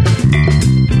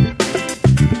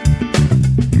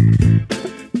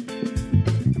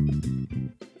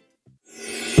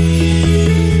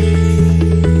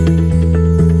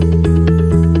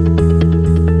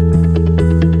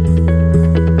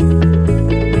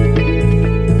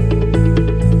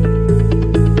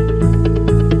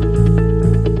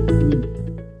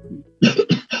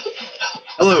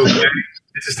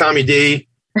 Tommy D,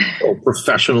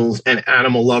 professionals and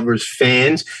animal lovers,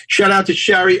 fans. Shout out to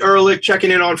Sherry Ehrlich checking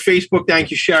in on Facebook.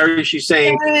 Thank you, Sherry. She's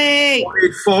saying, hey.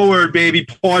 Pawed forward, baby,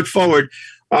 pawed forward.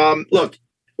 Look,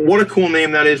 what a cool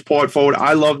name that is, pawed forward.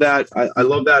 I love that. I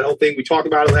love that whole thing. We talked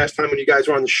about it last time when you guys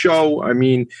were on the show. I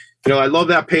mean, I love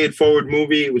that Pay It Forward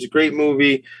movie. It was a great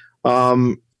movie.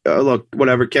 Look,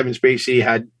 whatever, Kevin Spacey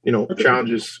had,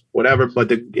 challenges, whatever,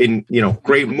 but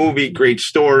great movie, great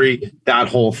story, that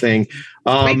whole thing.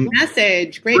 Great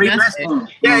message.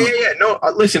 Yeah. No,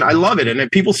 listen, I love it.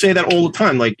 And people say that all the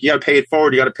time. Like, you got to pay it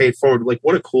forward. Like,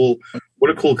 what a cool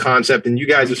concept. And you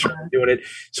guys are certainly doing it.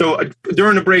 So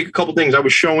during the break, a couple things. I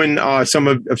was showing some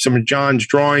of John's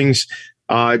drawings.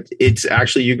 It's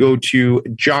actually, you go to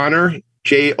Johnner,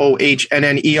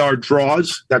 JOHNNER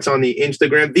draws. That's on the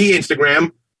Instagram.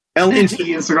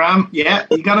 Instagram, yeah,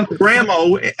 you got it.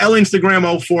 El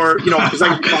Instagramo for because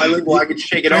I can bilingual, I can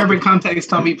shake it up. Perfect context,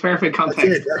 Tommy. Perfect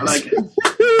context. I like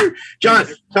it. John,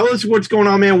 tell us what's going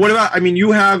on, man. What about? I mean,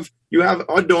 you have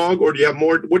a dog, or do you have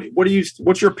more?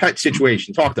 What's your pet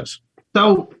situation? Talk to us.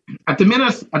 So at the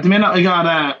minute, I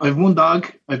have one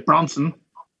dog. I have Bronson.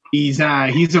 He's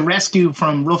a rescue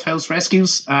from Rough House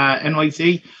Rescues,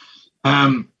 NYC.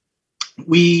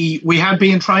 We had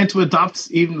been trying to adopt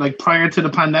even like prior to the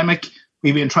pandemic.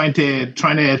 We've been trying to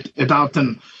adopt,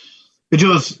 and it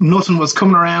just nothing was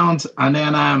coming around. And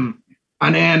then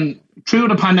through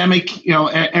the pandemic,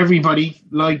 everybody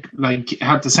like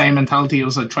had the same mentality. It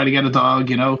was like try to get a dog,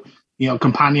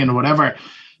 companion or whatever.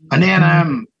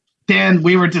 And then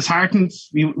we were disheartened.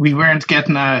 We weren't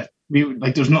getting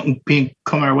there's nothing being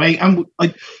come our way, and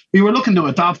we were looking to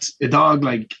adopt a dog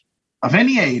of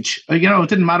any age, it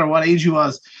didn't matter what age he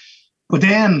was. But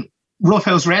then Rough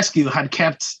House Rescue had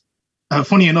kept,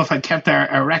 funny enough,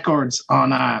 our records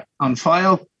on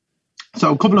file.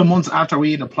 So a couple of months after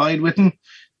we had applied with them,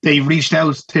 they reached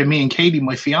out to me and Katie,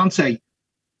 my fiance,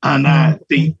 and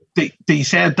they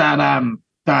said that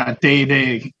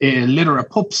they litter of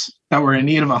pups that were in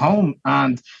need of a home,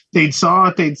 and they saw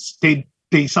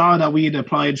that we had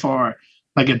applied for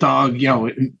like a dog,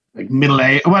 like middle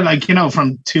age, well, like,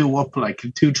 from 2 up, like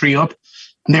 2, 3 up.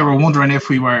 And they were wondering if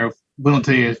we were willing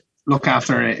to look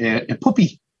after a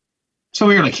puppy. So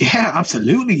we were like, yeah,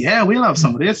 absolutely. Yeah, we'll have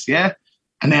some of this. Yeah.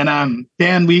 And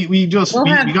then we just, we'll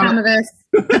we have got some of this.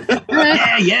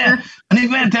 yeah. And they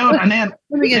went out and then.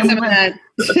 Let me get some of that.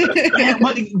 Yeah,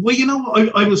 well,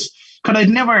 I was, because I'd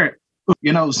never,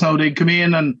 so they come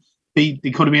in and they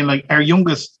could have been like our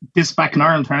youngest, this back in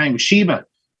Ireland, her name was Sheba.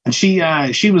 And she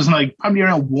was like probably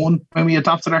around 1 when we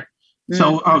adopted her.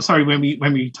 So, when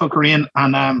we took her in,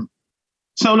 and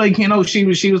so like she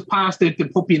was past the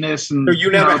puppiness, and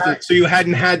so you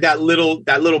hadn't had that little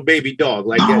baby dog,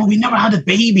 like no, we never had a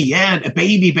baby, a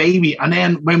baby, and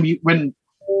then when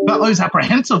I was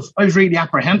apprehensive, I was really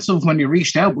apprehensive when you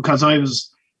reached out, because I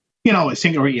was, I was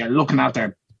thinking, you're looking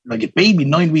after like a baby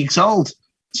 9 weeks old,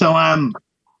 so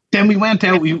then we went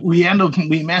out, we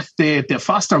met the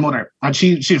foster mother, and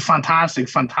she's a fantastic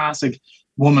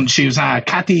woman. She was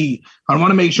Kathy. I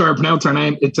want to make sure I pronounce her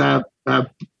name. It's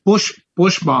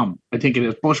Bushbaum. I think it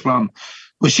is Bushbaum.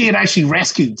 But she had actually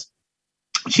rescued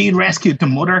the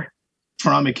mother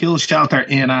from a kill shelter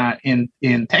in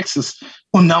Texas,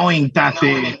 unknowing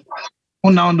the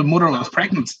mother was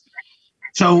pregnant.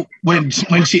 So when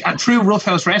she through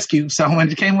Roughhouse Rescue, so when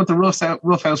she came with the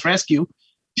Roughhouse Rescue,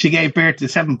 she gave birth to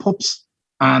 7 pups,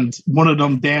 and one of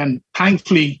them then,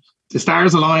 thankfully, the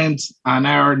stars aligned, and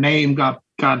our name got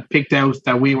picked out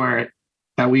that we were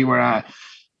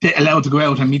allowed to go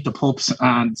out and meet the pups.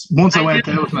 And once I went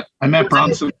out, I met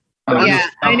Bronson.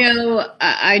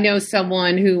 I know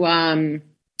someone who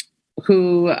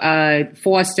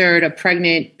fostered a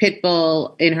pregnant pit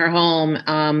bull in her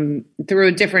home through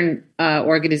a different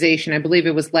organization. I believe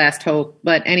it was Last Hope.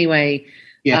 But anyway,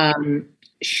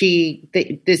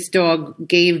 this dog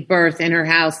gave birth in her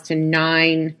house to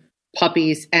 9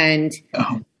 puppies, and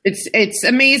it's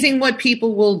amazing what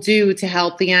people will do to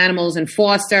help the animals and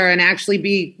foster, and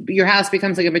actually your house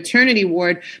becomes like a maternity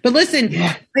ward. But listen,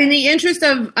 in the interest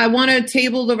of, I want to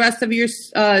table the rest of your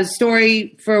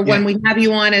story for when we have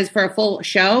you on as for a full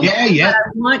show. I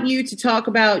want you to talk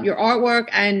about your artwork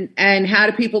and how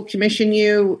do people commission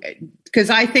you, because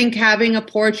I think having a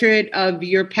portrait of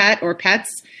your pet or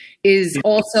pets is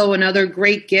also another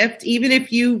great gift, even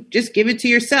if you just give it to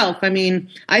yourself. I mean,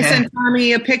 I sent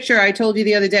Tommy a picture. I told you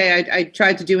the other day, I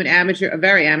tried to do a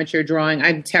very amateur drawing.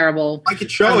 I'm terrible. I could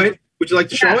show it. Would you like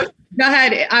to show it? Go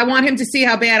ahead. I want him to see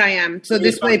how bad I am. So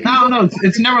this way. No,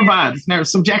 it's never bad. It's never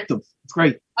subjective. It's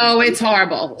great. Oh, it's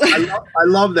horrible. I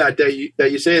love that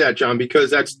you say that, John,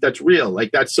 because that's real. Like,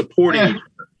 that's supporting you.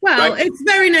 Well, it's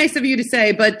very nice of you to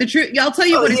say, but the truth, I'll tell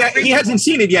you what. He hasn't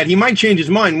seen it yet. He might change his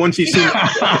mind once he's seen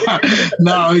it.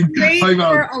 No,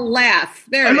 for a laugh.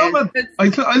 There I love it. I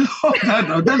love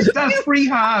that. That's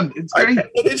freehand. It's great.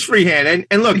 It is freehand,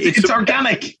 and look, it's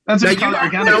organic. That's what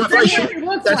organic. That's what it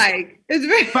looks like. It's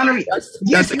very. Valerie,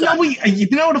 you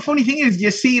know the funny thing is,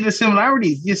 you see the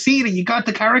similarities. You see that you got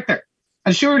the character,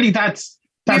 and surely that's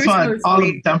what all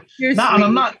of them. No,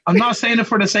 and I'm not saying it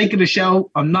for the sake of the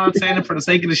show. I'm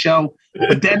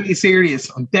deadly serious.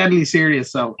 I'm deadly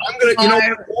serious. So I'm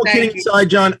gonna, all kidding aside,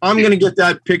 John, I'm gonna get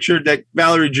that picture that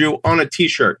Valerie drew on a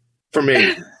T-shirt for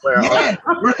me. Right.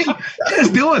 Let's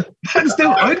do it.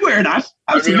 I'd wear that.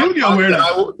 Absolutely, I'll wear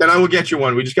that. Then I will get you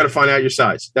one. We just got to find out your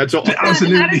size. That's all.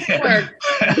 Absolutely.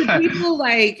 People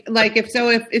like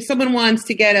if someone wants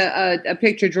to get a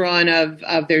picture drawn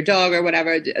of their dog or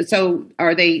whatever, so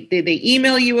did they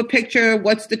email you a picture?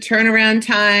 What's the turnaround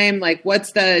time? Like,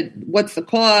 what's the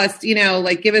cost?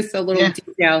 Like, give us a little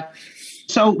detail.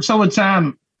 So it's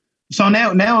so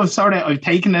now I've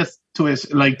taken this to us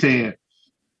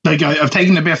I've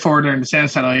taken it a bit further in the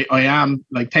sense that I am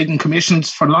like taking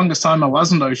commissions. For the longest time I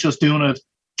wasn't. I was just doing it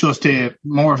just to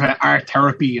more of an art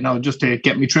therapy, just to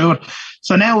get me through it.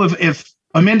 So now if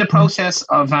I'm in the process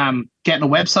of getting a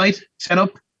website set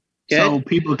up, so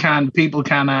people can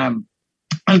and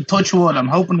touch wood, I'm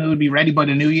hoping it will be ready by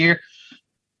the new year.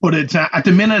 But it's at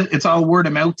the minute it's all word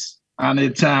of mouth, and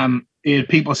it's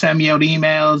people send me out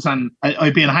emails, and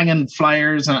I've been hanging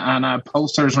flyers and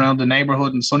posters around the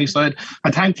neighborhood in Sunnyside.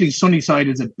 And thankfully, Sunnyside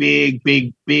is a big,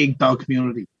 big, big dog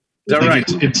community. Is that right?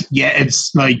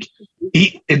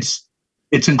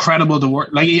 It's incredible to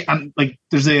work.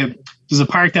 There's a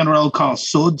park down the road called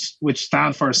SUDS, which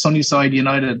stands for Sunnyside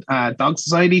United Dog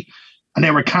Society, and they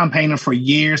were campaigning for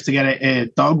years to get a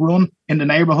dog run in the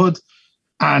neighborhood,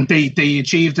 and they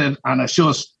achieved it. And it's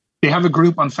just. They have a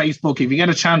group on Facebook. If you get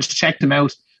a chance to check them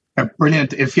out, they're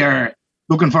brilliant. If you're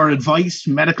looking for advice,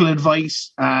 medical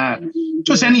advice,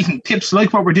 just anything, tips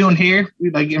like what we're doing here,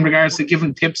 like in regards to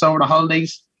giving tips over the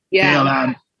holidays.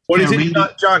 Well, What is it,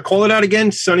 John? Call it out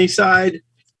again. Sunnyside.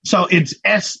 So it's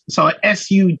SUDS.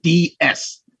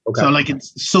 Okay. So like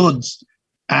it's SUDS.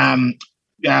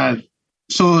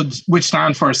 SUDS, which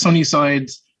stands for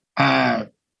Sunnysides.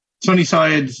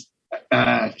 Sunnysides.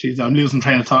 Jeez, I'm losing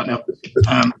train of thought now.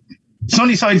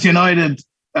 Sunnysides United.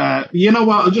 You know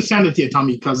what? I'll just send it to you,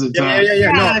 Tommy, because it's.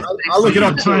 Yeah. No, I'll look it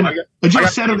up. I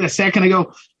just said it a second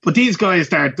ago, but these guys,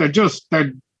 they're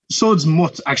Suds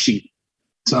Mutts actually.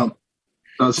 So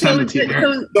I'll send it to you.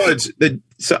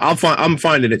 I'm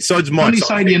finding it. Suds Mutts.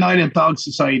 Sunnyside United Dog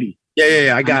Society.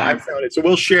 Yeah. I found it. So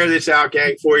we'll share this out,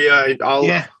 gang, for you.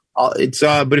 But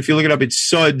if you look it up, it's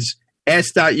Suds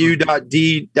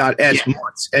S.U.D.S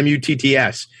Mutts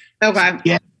MUTTS. Okay.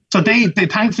 Yeah. So they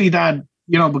thankfully that.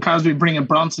 Because we're bringing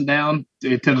Bronson down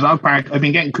to the dog park, I've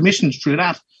been getting commissions through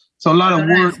that. So a lot of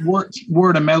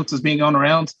word of mouth has been going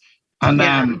around, and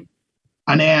then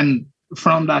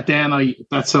from that,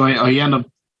 that's how I end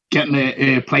up getting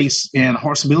a place in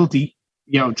Horseability,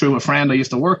 through a friend I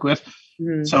used to work with.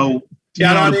 Mm-hmm. So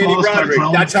shout out Andy Broderick.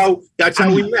 That's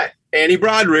how we met. Annie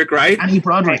Broderick, right? Annie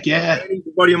Broderick, yeah. Annie's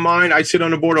a buddy of mine. I sit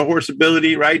on the board of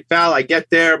Horseability, right, Val? I get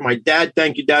there. My dad,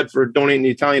 thank you, Dad, for donating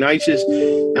the Italian ices.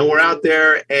 And we're out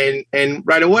there, and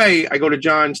right away, I go to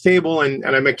John's table, and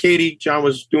I met Katie. John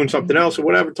was doing something else or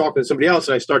whatever, talking to somebody else,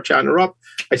 and I start chatting her up.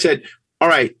 I said, all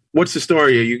right, what's the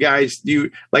story? Are you guys,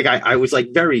 I was like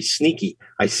very sneaky.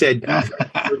 I said,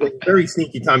 very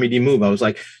sneaky Tommy D move. I was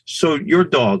like, so your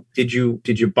dog, did you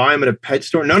buy him at a pet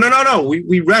store? No.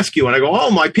 We rescue. And I go, oh,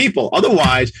 my people.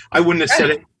 Otherwise, I wouldn't have said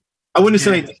it. I wouldn't have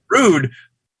said anything rude.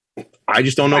 I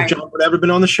just don't know if John would have ever been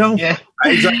on the show. Yeah.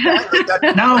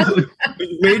 No.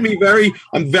 It made me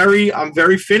I'm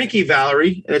very finicky,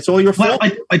 Valerie, and it's all your fault.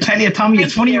 Well, I tell you, Tommy,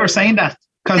 it's funny you were saying that,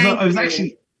 because I was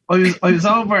actually I was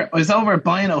over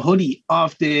buying a hoodie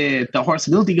off the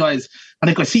Horseability guys, and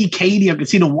I could see Katie. I could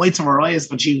see the whites of her eyes,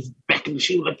 but she was beckoning.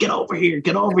 She was like, "Get over here,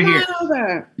 get over here."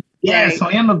 Yeah, right. So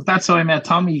I ended up. That's how I met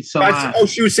Tommy. So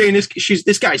she was saying this.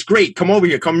 This guy's great. Come over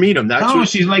here. Come meet him.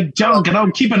 She's like, John, get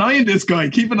out. Keep an eye on this guy.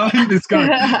 Keep an eye on this guy.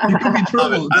 You could be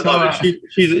trouble. I love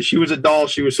it. She was a doll.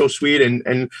 She was so sweet.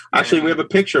 And actually, we have a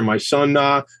picture. My son,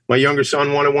 my younger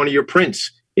son, wanted one of your prints.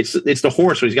 It's the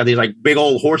horse. So he's got these like big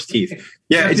old horse teeth.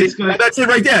 Yeah, that's it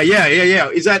right there. Yeah.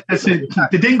 Is that's it?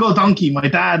 The Dingle donkey. My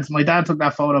dad took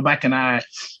that photo back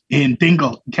in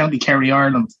Dingle, County Kerry,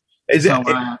 Ireland. Is that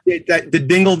the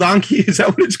Dingle donkey? Is that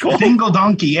what it's called? The Dingle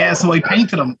donkey. Yeah. So I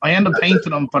painted him. I ended up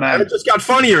painting him, but it just got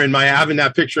funnier in having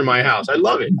that picture in my house. I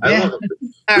love it. I love it.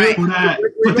 All right.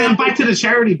 But then back to the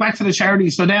charity.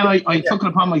 So then I took it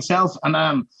upon myself, and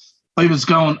I was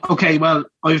going, okay, well,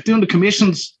 I was doing the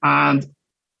commissions, and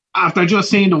after just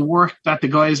seeing the work that the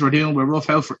guys were doing with Rough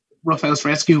House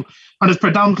Rescue, and it's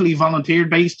predominantly volunteer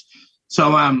based.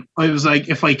 So I was like,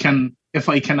 if I can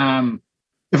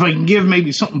give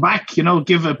maybe something back,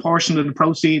 give a portion of the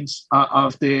proceeds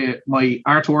of my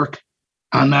artwork,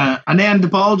 and then the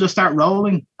ball just start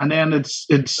rolling, and then it's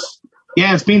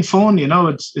been fun,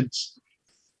 it's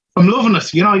I'm loving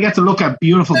it. I get to look at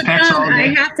beautiful pets all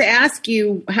day. I have to ask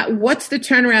you, what's the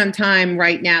turnaround time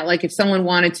right now? Like if someone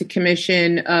wanted to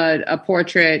commission a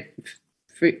portrait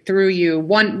through you,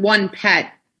 one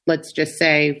pet, let's just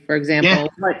say, for example,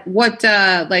 what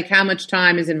like how much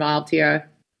time is involved here?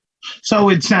 So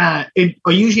it's I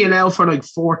usually allow for like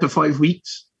 4 to 5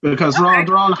 weeks, because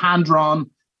they're all hand drawn.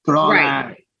 They're all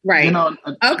right.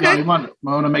 Okay. I want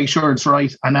to make sure it's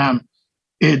right, and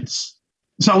it's.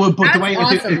 So, but the way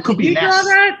it could be less. You draw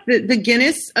that? The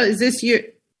Guinness? Is this you?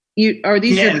 Are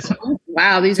these? Yes.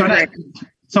 Wow, these are great.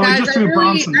 So guys, I just drew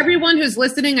Bronson. Everyone who's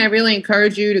listening, I really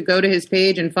encourage you to go to his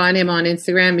page and find him on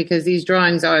Instagram, because these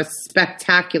drawings are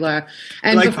spectacular.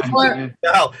 And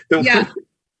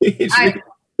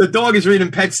the dog is reading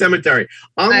Pet Cemetery.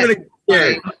 I'm going to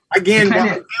can't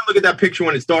look at that picture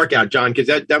when it's dark out, John, because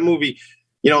that movie,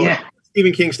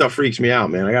 Stephen King stuff freaks me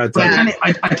out, man. I got to tell you.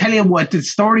 I tell you what, the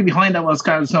story behind that was,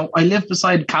 so I live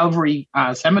beside Calvary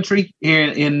Cemetery here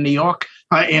in New York,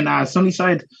 in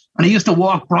Sunnyside, and I used to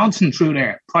walk Bronson through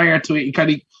there prior to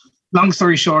it. Long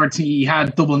story short, he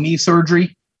had double knee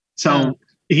surgery, so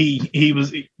he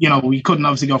was, we couldn't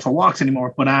obviously go for walks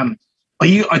anymore. But I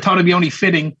thought it'd be only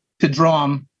fitting to draw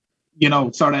him,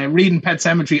 sort of reading Pet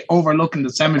Cemetery, overlooking the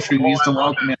cemetery we used to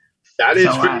walk him in. That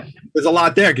is, there's a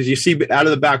lot there, because you see out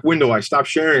of the back window. I stopped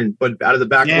sharing, but out of the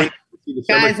back window.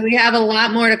 Guys, we have a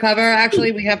lot more to cover.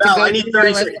 Actually, we have to go.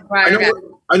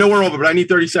 I I know we're over, but I need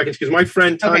 30 seconds because my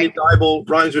friend Tanya Dybel,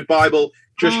 rhymes with Bible,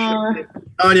 just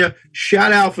Tanya,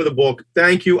 shout out for the book.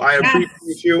 Thank you. I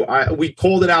appreciate you. We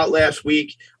called it out last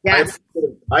week. Yes.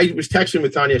 I was texting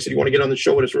with Tanya. I said, you want to get on the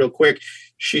show with us real quick?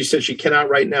 She said she cannot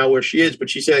right now where she is, but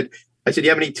she said, I said, do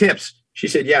you have any tips? She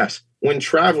said, yes. When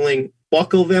traveling,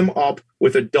 buckle them up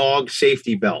with a dog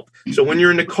safety belt. So when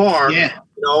you're in the car, you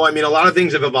know, I mean, a lot of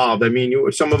things have evolved. I mean,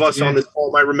 some of us on this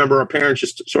call might remember our parents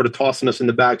just sort of tossing us in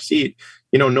the back seat,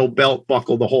 you know, no belt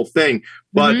buckle, the whole thing.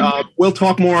 But we'll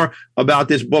talk more about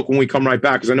this book when we come right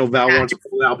back, because I know Val wants to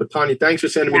pull it out. But Tanya, thanks for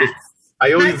sending me this.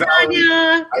 I owe you Valerie.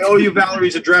 I owe you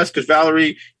Valerie's address, because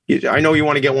Valerie, I know you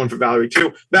want to get one for Valerie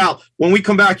too. Val, when we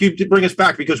come back, you bring us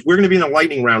back, because we're going to be in a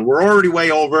lightning round. We're already way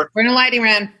over. We're in a lightning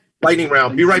round. Lightning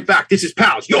round. Be right back. This is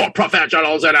PALS, your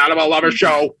professionals and animal lovers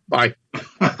show. Bye.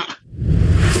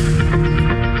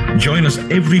 Join us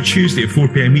every Tuesday at 4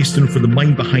 p.m. Eastern for The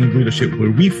Mind Behind Leadership, where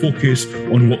we focus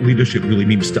on what leadership really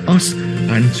means to us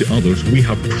and to others. We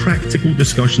have practical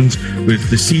discussions with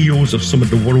the CEOs of some of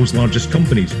the world's largest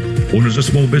companies, owners of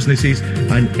small businesses,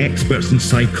 and experts in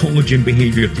psychology and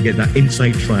behavior to get that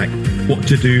inside track, what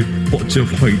to do, what to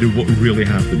avoid, and what really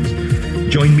happens.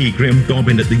 Join me, Graham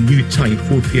Dobbin, at the new time,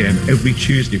 4 p.m. every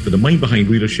Tuesday for The Mind Behind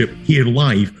Leadership, here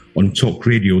live on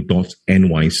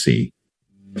talkradio.nyc.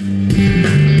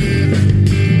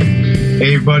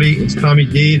 Hey everybody, it's Tommy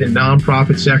D, the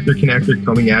nonprofit sector connector,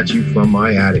 coming at you from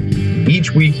my attic.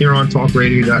 Each week here on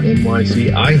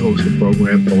talkradio.nyc, I host the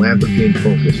program Philanthropy in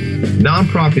Focus.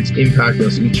 Nonprofits impact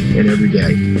us each and every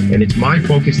day, and it's my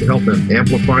focus to help them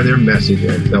amplify their message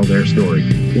and tell their story.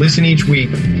 Listen each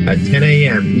week at 10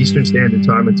 a.m. Eastern Standard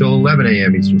Time until 11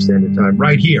 a.m. Eastern Standard Time,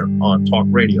 right here on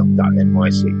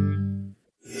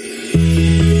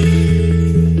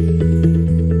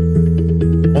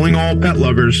talkradio.nyc. Calling all pet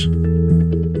lovers.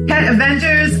 Pet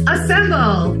Avengers,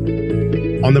 assemble!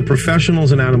 On the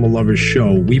Professionals and Animal Lovers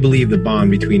show, we believe the bond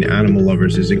between animal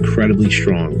lovers is incredibly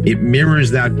strong. It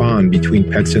mirrors that bond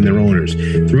between pets and their owners.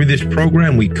 Through this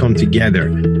program, we come together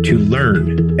to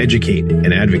learn, educate,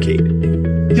 and advocate.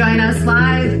 Join us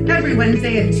live every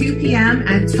Wednesday at 2 p.m.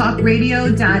 at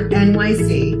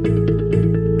talkradio.nyc.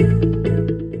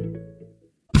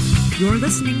 You're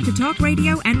listening to Talk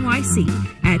Radio NYC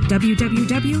at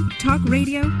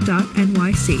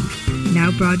www.talkradio.nyc.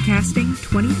 Now broadcasting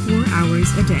 24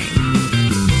 hours a day.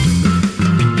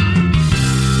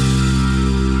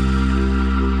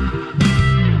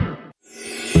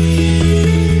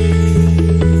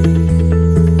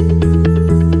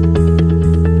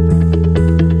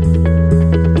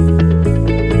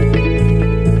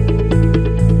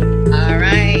 All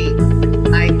right.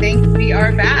 I think we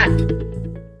are back.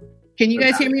 Can you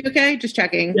guys hear me okay? Just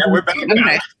checking. Yeah, we're back.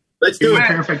 Okay. Let's do it.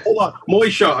 Perfect. Hold on.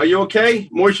 Moisha, are you okay?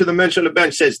 Moisha, the mention on the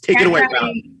bench, says, take it away,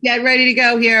 Val. Get ready to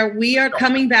go here. We are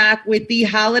coming back with the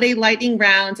holiday lightning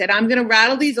round, and I'm going to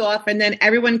rattle these off, and then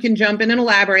everyone can jump in and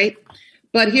elaborate.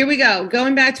 But here we go.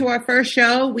 Going back to our first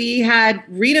show, we had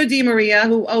Reno DiMaria,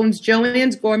 who owns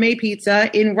Joanne's Gourmet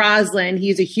Pizza in Roslyn.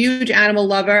 He's a huge animal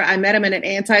lover. I met him at an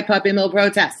anti-puppy mill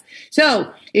protest.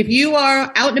 So if you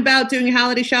are out and about doing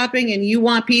holiday shopping and you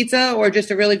want pizza or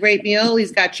just a really great meal,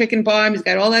 he's got chicken parm, he's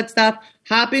got all that stuff,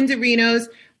 hop into Reno's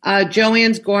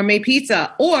Joanne's Gourmet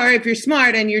Pizza. Or if you're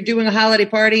smart and you're doing a holiday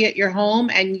party at your home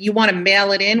and you want to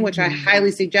mail it in, which I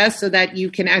highly suggest so that you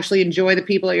can actually enjoy the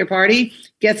people at your party,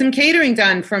 get some catering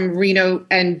done from Reno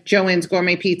and Joanne's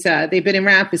Gourmet Pizza. They've been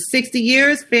around for 60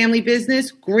 years, family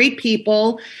business, great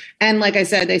people. And like I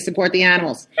said, they support the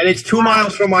animals. And it's 2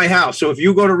 miles from my house. So if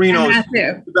you go to Reno,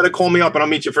 you better call me up and I'll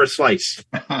meet you for a slice.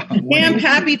 Camp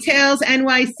Happy Tales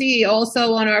NYC,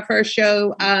 also on our first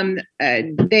show.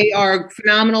 They are a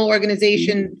phenomenal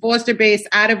organization, Foster-based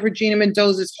out of Regina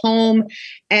Mendoza's home.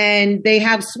 And they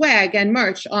have swag and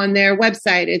merch on their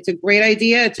website. It's a great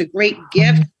idea. It's a great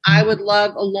gift. I would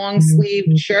love a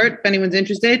long-sleeved shirt if anyone's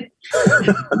interested.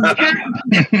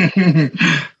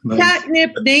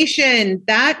 Catnip Nation.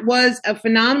 That was a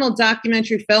phenomenal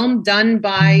documentary film done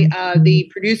by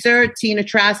the producer, Tina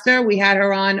Traster. We had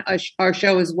her on our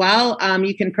show as well.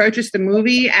 You can purchase the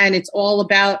movie, and it's all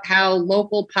about how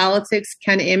local politics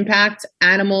can impact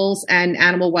animals and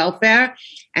animal welfare.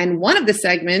 And one of the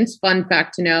segments, fun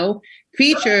fact to know,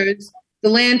 features the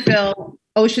landfill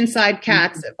Oceanside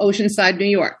Cats of Oceanside, New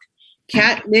York.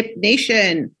 Catnip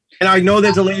Nation. And I know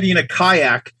there's a lady in a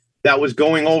kayak that was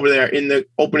going over there in the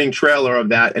opening trailer of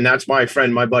that, and that's my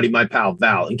friend, my buddy, my pal,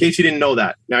 Val. In case you didn't know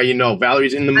that, now you know.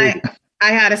 Valerie's in the movie.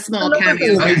 I had a small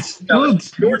cameo. Nice.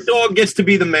 Your dog gets to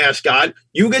be the mascot.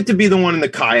 You get to be the one in the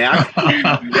kayak.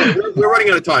 We're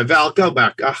running out of time. Val, go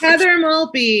back. Heather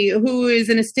Maltby, who is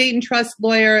an estate and trust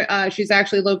lawyer. She's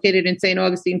actually located in St.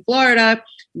 Augustine, Florida.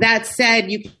 That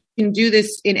said, you can do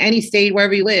this in any state,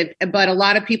 wherever you live. But a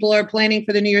lot of people are planning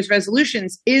for the New Year's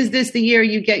resolutions. Is this the year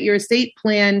you get your estate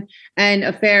plan and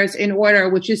affairs in order,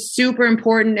 which is super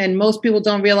important. And most people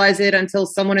don't realize it until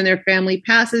someone in their family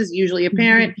passes, usually a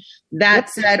parent. That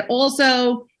said,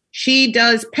 also, she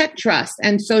does pet trust,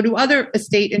 and so do other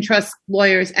estate and trust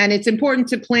lawyers. And it's important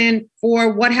to plan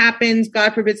for what happens,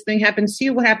 God forbid something happens to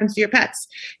you, what happens to your pets.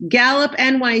 Gallup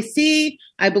NYC,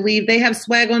 I believe they have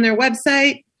swag on their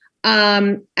website.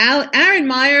 Aaron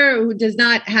Meyer, who does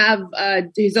not have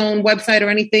his own website or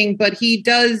anything, but he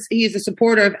is a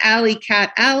supporter of Alley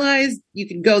Cat Allies. You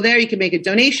can go there, you can make a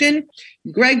donation.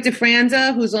 Greg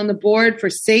DeFranza, who's on the board for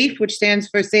SAFE, which stands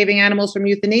for Saving Animals from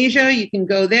Euthanasia. You can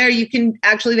go there. You can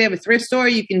they have a thrift store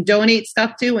you can donate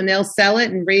stuff to, and they'll sell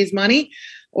it and raise money,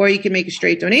 or you can make a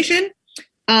straight donation.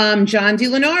 John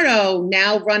DiLeonardo,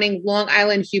 now running Long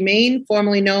Island Humane,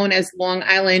 formerly known as Long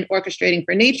Island Orchestrating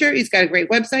for Nature. He's got a great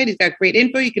website. He's got great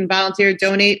info. You can volunteer,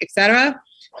 donate, etc.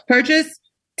 Purchase.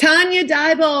 Tanya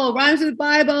Dybel, Rhymes with the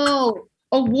Bible,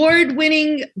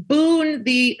 award-winning Boone,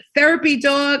 the therapy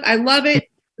dog. I love it.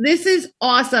 This is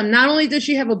awesome. Not only does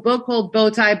she have a book called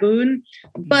Bowtie Boone,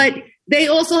 but they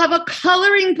also have a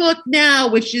coloring book now,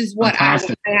 which is what I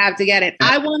have to get it.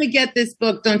 I want to get this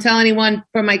book. Don't tell anyone,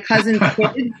 for my cousin's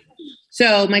kids.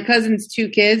 So my cousin's 2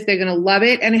 kids, they're going to love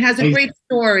it. And it has a great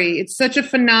story. It's such a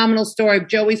phenomenal story.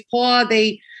 Joey's Paw,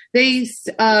 they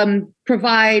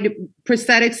provide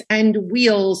prosthetics and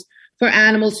wheels for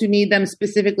animals who need them,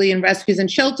 specifically in rescues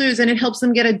and shelters, and it helps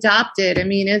them get adopted. I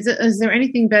mean, is there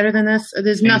anything better than this?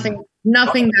 There's nothing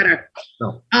better.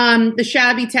 No. The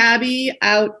Shabby Tabby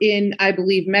out in, I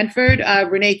believe, Medford.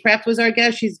 Renee Kraft was our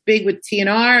guest. She's big with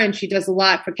TNR, and she does a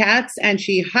lot for cats, and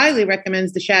she highly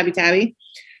recommends the Shabby Tabby.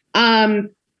 I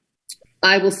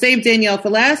will save Danielle for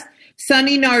last.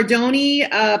 Sunny Nardoni,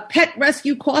 Pet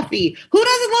Rescue Coffee. Who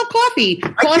doesn't love coffee?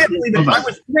 I can't believe it. I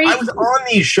was on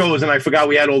these shows and I forgot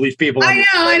we had all these people. I know.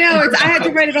 I had to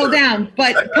write it all down.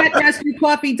 But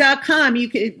petrescuecoffee.com,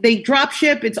 they drop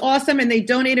ship. It's awesome. And they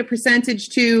donate a percentage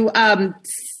to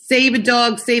Save a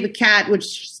Dog, Save a Cat,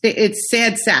 which it's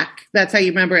Sad Sack. That's how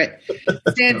you remember it.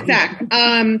 Sad Sack.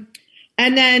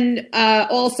 And then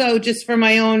also, just for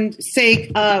my own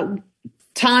sake,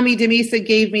 Tommy DeMisa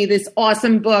gave me this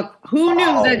awesome book. Who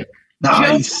knew that?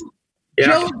 Nice.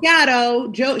 Joe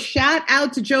Gatto. Shout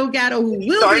out to Joe Gatto, who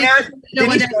will be. Did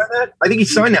he sign that? I think he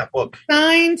signed that book.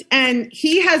 Signed, and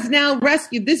he has now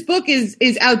rescued. This book is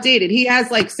outdated. He has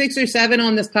like 6 or 7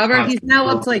 on this cover. He's now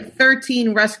up to like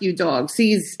 13 rescue dogs.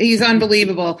 He's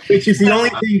unbelievable. Which is the only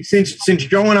thing, since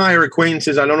Joe and I are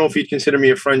acquaintances, I don't know if he'd consider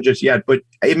me a friend just yet, but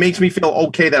it makes me feel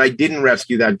okay that I didn't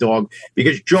rescue that dog,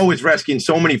 because Joe is rescuing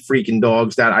so many freaking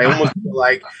dogs that I almost feel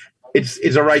like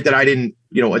it's all right that I didn't,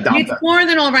 adopt it's that. More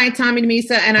than all right, Tommy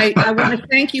DeMisa, and I want to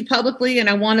thank you publicly, and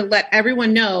I want to let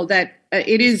everyone know that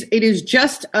it is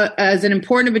just as an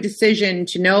important of a decision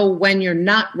to know when you're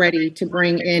not ready to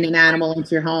bring in an animal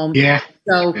into your home. Yeah.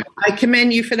 So I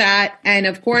commend you for that. And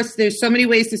of course, there's so many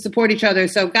ways to support each other.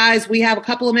 So guys, we have a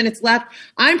couple of minutes left.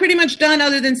 I'm pretty much done,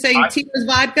 other than saying Tito's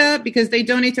Vodka, because they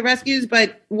donate to rescues,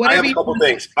 but whatever. I have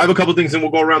a couple things, and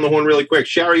we'll go around the horn really quick.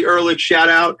 Sherry Ehrlich, shout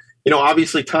out.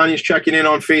 Obviously Tanya's checking in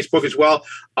on Facebook as well.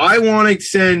 I want to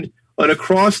send an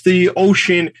across the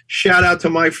ocean shout out to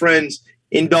my friends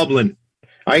in Dublin.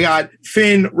 I got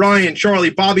Finn, Ryan, Charlie,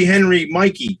 Bobby, Henry,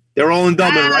 Mikey. They're all in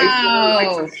Dublin,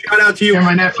 right? Shout out to you. They're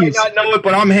my nephews. I not know it,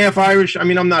 but I'm half Irish. I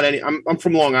mean, I'm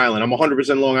from Long Island. I'm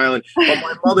 100% Long Island. But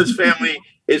my mother's family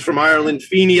is from Ireland.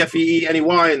 Feeney,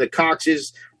 F-E-E-N-E-Y, and the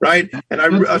Coxes, right? And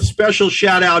a special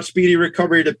shout out, speedy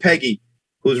recovery to Peggy,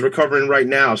 who's recovering right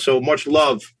now. So much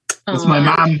love. That's my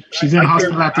mom. She's in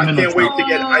hospital at the minute. I can't wait to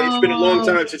get it. It's been a long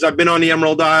time since I've been on the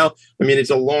Emerald Isle. I mean,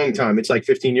 it's a long time. It's like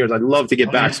 15 years. I'd love to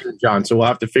get back soon, John. So we'll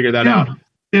have to figure that out.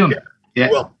 Yeah.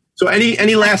 Well, so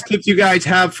any last tips you guys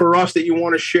have for us that you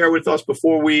want to share with us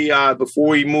before we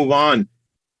move on?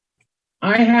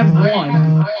 I have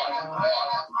one.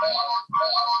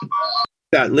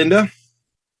 That Linda?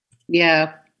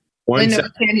 Yeah. Linda,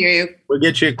 we can't hear you. We'll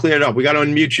get you cleared up. We got to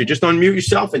unmute you. Just unmute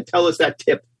yourself and tell us that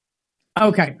tip.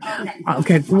 Okay.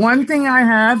 One thing I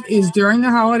have is during the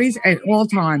holidays, at all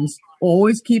times,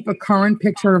 always keep a current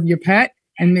picture of your pet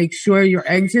and make sure your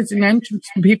exits and entrance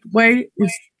way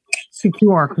is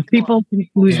secure, because people can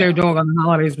lose their dog on the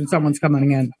holidays when someone's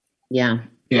coming in. Yeah.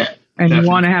 And definitely. You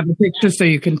want to have a picture so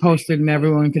you can post it and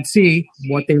everyone can see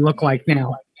what they look like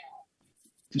now.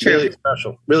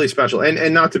 Really special.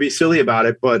 And not to be silly about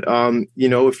it, but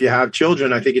if you have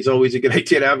children, I think it's always a good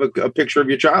idea to have a picture of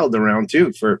your child around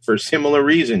too, for similar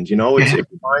reasons. It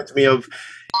reminds me of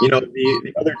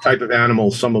the other type of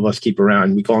animals some of us keep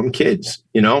around. We call them kids.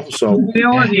 So they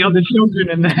are the other children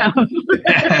in the house.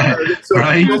 So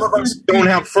right. Some of us don't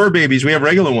have fur babies; we have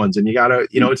regular ones, and you gotta.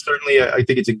 It's certainly. I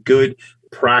think it's a good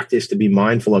practice to be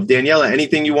mindful of. Daniela,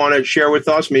 anything you want to share with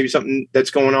us? Maybe something that's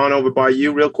going on over by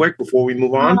you real quick before we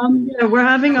move on? We're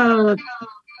having a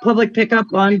public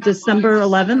pickup on December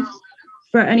 11th.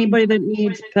 For anybody that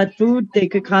needs pet food, they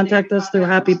could contact us through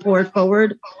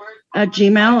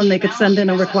happypourforward@gmail.com, and they could send in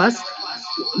a request.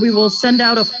 We will send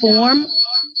out a form,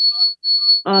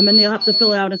 and they'll have to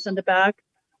fill it out and send it back.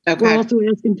 Okay. We're also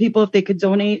asking people if they could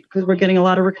donate, because we're getting a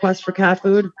lot of requests for cat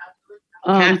food.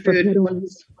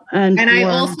 And I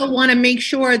also want to make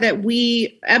sure that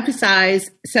we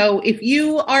emphasize, so if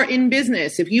you are in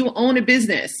business, if you own a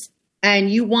business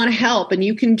and you want to help, and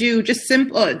you can do just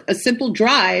a simple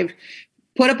drive,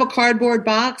 put up a cardboard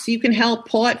box, you can help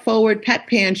Paw It Forward Pet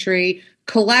Pantry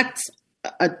collect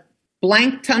a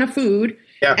blank ton of food.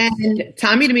 Yeah. And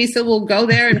Tommy DeMisa will go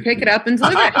there and pick it up and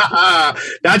deliver it.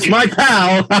 That's my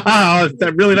pal.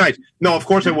 That's really nice. No, of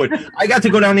course I would. I got to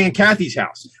go down to Aunt Kathy's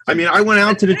house. I mean, I went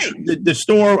out to the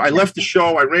store. I left the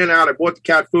show. I ran out. I bought the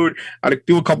cat food. I had to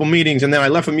do a couple meetings, and then I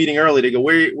left a meeting early. They go,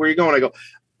 where are you going? I go,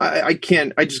 I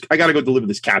can't. I got to go deliver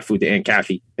this cat food to Aunt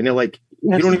Kathy. And they're like,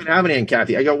 you don't even have an Aunt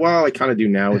Kathy. I go, well, I kind of do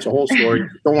now. It's a whole story.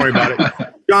 Don't worry about it.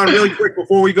 John, really quick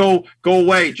before we go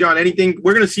away, John, anything?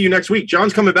 We're going to see you next week.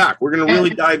 John's coming back. We're going to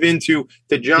really dive into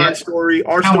the John story.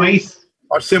 Our stories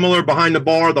are similar, behind the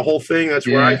bar, the whole thing. That's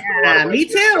where I. Yeah, me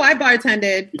too. I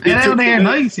bartended. Get out there,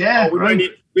 nice. Yeah, we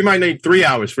might need 3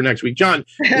 hours for next week. John,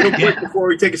 real quick before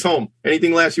we take us home,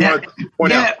 anything last you want to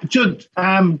point out?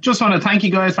 Just want to thank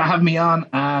you guys for having me on.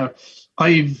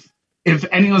 If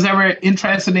anyone's ever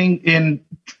interested in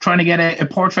trying to get a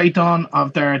portrait done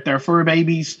of their fur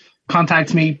babies,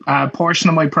 contact me. A portion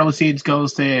of my proceeds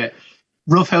goes to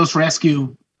Rough House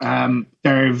Rescue. If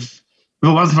it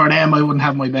wasn't for them, I wouldn't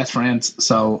have my best friends.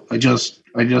 So I just,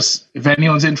 if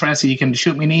anyone's interested, you can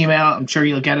shoot me an email. I'm sure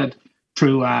you'll get it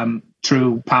through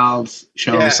PALS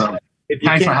show. Yeah. So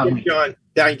thanks for having me. John,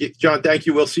 thank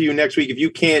you. We'll see you next week. If you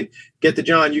can't get to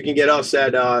John, you can get us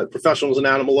at Professionals and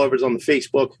Animal Lovers on the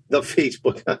Facebook,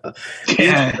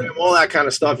 Instagram, all that kind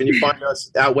of stuff, and you find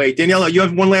us that way. Daniela, you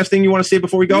have one last thing you want to say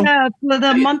before we go? Yeah, for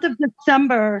the month of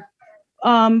December,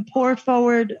 Paw It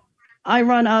Forward, I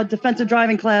run a defensive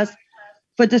driving class.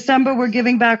 For December, we're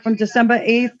giving back from December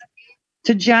 8th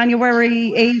to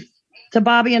January 8th to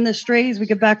Bobby and the Strays. We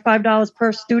give back $5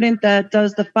 per student that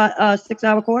does the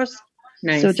 6-hour course.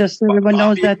 Nice. So just so everyone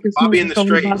knows that this Bobby and the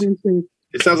Strays.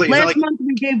 It sounds like last month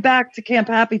we gave back to Camp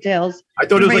Happy Tales. I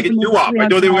thought it was like a doo-wop. I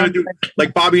thought they were going to do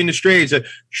like Bobby and the Strays, a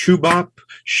shoo-bop.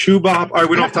 All right,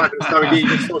 we don't have time for this time.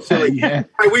 It's so silly. Yeah.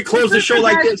 All right, we close the show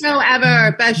like this.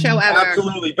 Best show ever.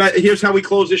 Absolutely. But here's how we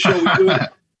close the show. We do it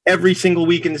every single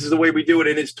week, and this is the way we do it,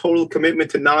 and it's total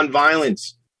commitment to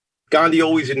nonviolence. Gandhi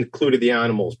always included the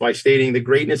animals by stating the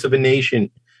greatness of a nation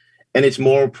and its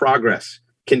moral progress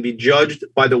can be judged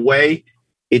by the way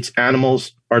its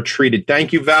animals are treated.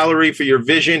 Thank you, Valerie, for your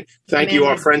vision. Thank you,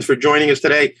 our friends, for joining us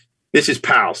today. This is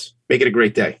PALS. Make it a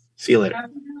great day. See you later.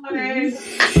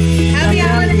 Happy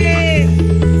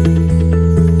holidays.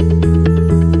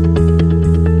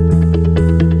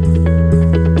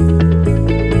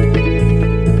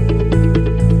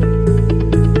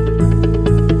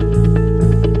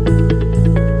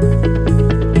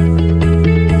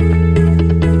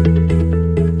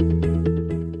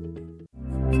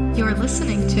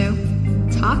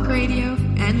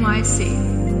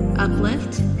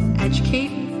 Uplift,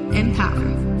 educate,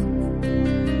 empower.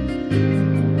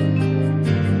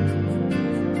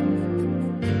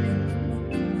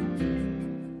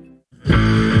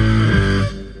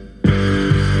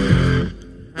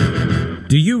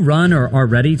 Do you run or are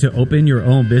ready to open your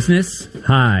own business?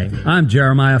 Hi, I'm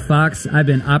Jeremiah Fox. I've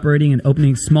been operating and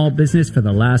opening small business for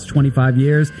the last 25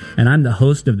 years, and I'm the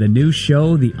host of the new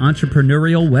show, The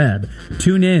Entrepreneurial Web.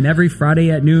 Tune in every Friday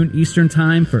at noon Eastern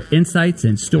Time for insights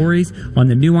and stories on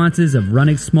the nuances of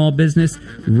running small business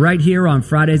right here on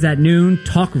Fridays at noon,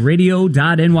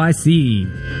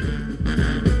 talkradio.nyc.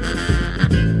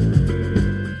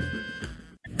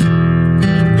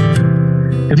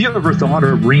 Have you ever thought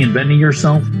of reinventing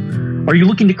yourself? Are you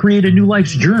looking to create a new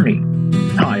life's journey?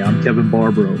 Hi, I'm Kevin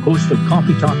Barbaro, host of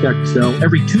Coffee Talk XL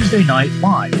every Tuesday night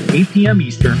live, 8 p.m.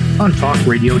 Eastern on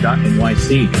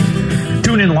talkradio.nyc.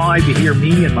 Tune in live to hear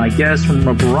me and my guests from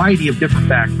a variety of different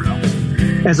backgrounds.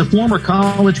 As a former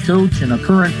college coach and a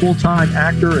current full-time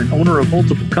actor and owner of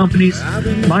multiple companies,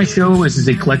 my show is as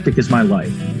eclectic as my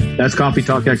life. That's Coffee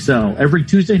Talk XL every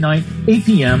Tuesday night, 8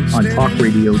 p.m. on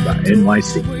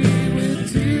talkradio.nyc.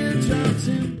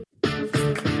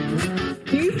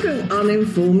 Do you feel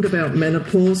uninformed about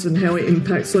menopause and how it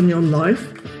impacts on your life?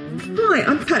 Hi,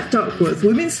 I'm Pat Duckworth,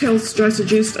 women's health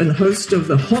strategist and host of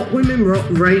the Hot Women Rock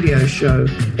radio show,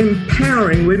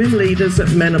 empowering women leaders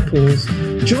at menopause.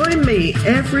 Join me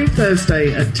every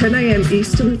Thursday at 10 a.m.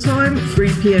 Eastern Time,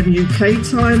 3 p.m. UK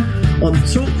time on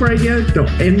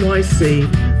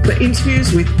talkradio.nyc for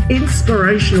interviews with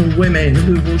inspirational women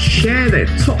who will share their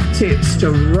top tips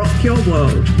to rock your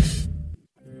world.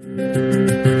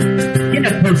 In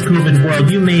a post-COVID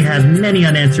world, you may have many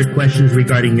unanswered questions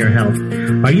regarding your health.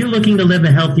 Are you looking to live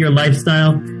a healthier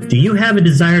lifestyle? Do you have a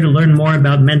desire to learn more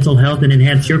about mental health and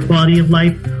enhance your quality of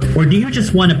life? Or do you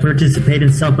just want to participate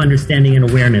in self-understanding and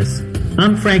awareness?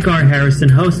 I'm Frank R. Harrison,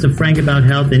 host of Frank About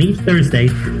Health, and each Thursday,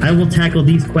 I will tackle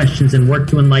these questions and work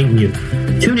to enlighten you.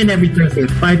 Tune in every Thursday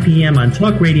at 5 p.m. on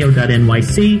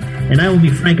talkradio.nyc, and I will be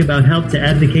frank about health to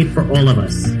advocate for all of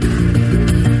us.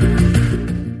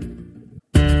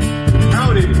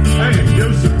 Howdy, I am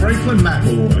Joseph Franklin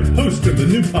McElroy, host of the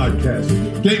new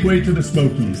podcast, Gateway to the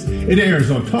Smokies. It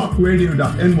airs on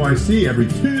talkradio.nyc every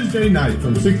Tuesday night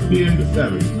from 6 p.m. to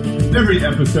 7. Every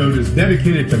episode is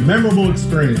dedicated to memorable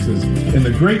experiences in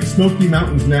the Great Smoky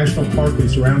Mountains National Park and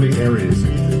surrounding areas.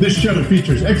 This show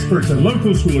features experts and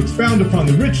locals who will expound upon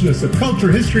the richness of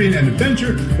culture, history, and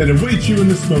adventure that awaits you in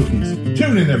the Smokies.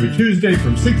 Tune in every Tuesday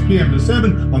from 6 p.m. to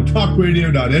 7 on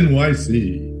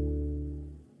talkradio.nyc.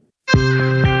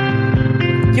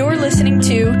 You're listening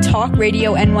to Talk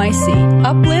Radio NYC.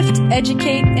 Uplift,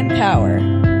 educate, empower.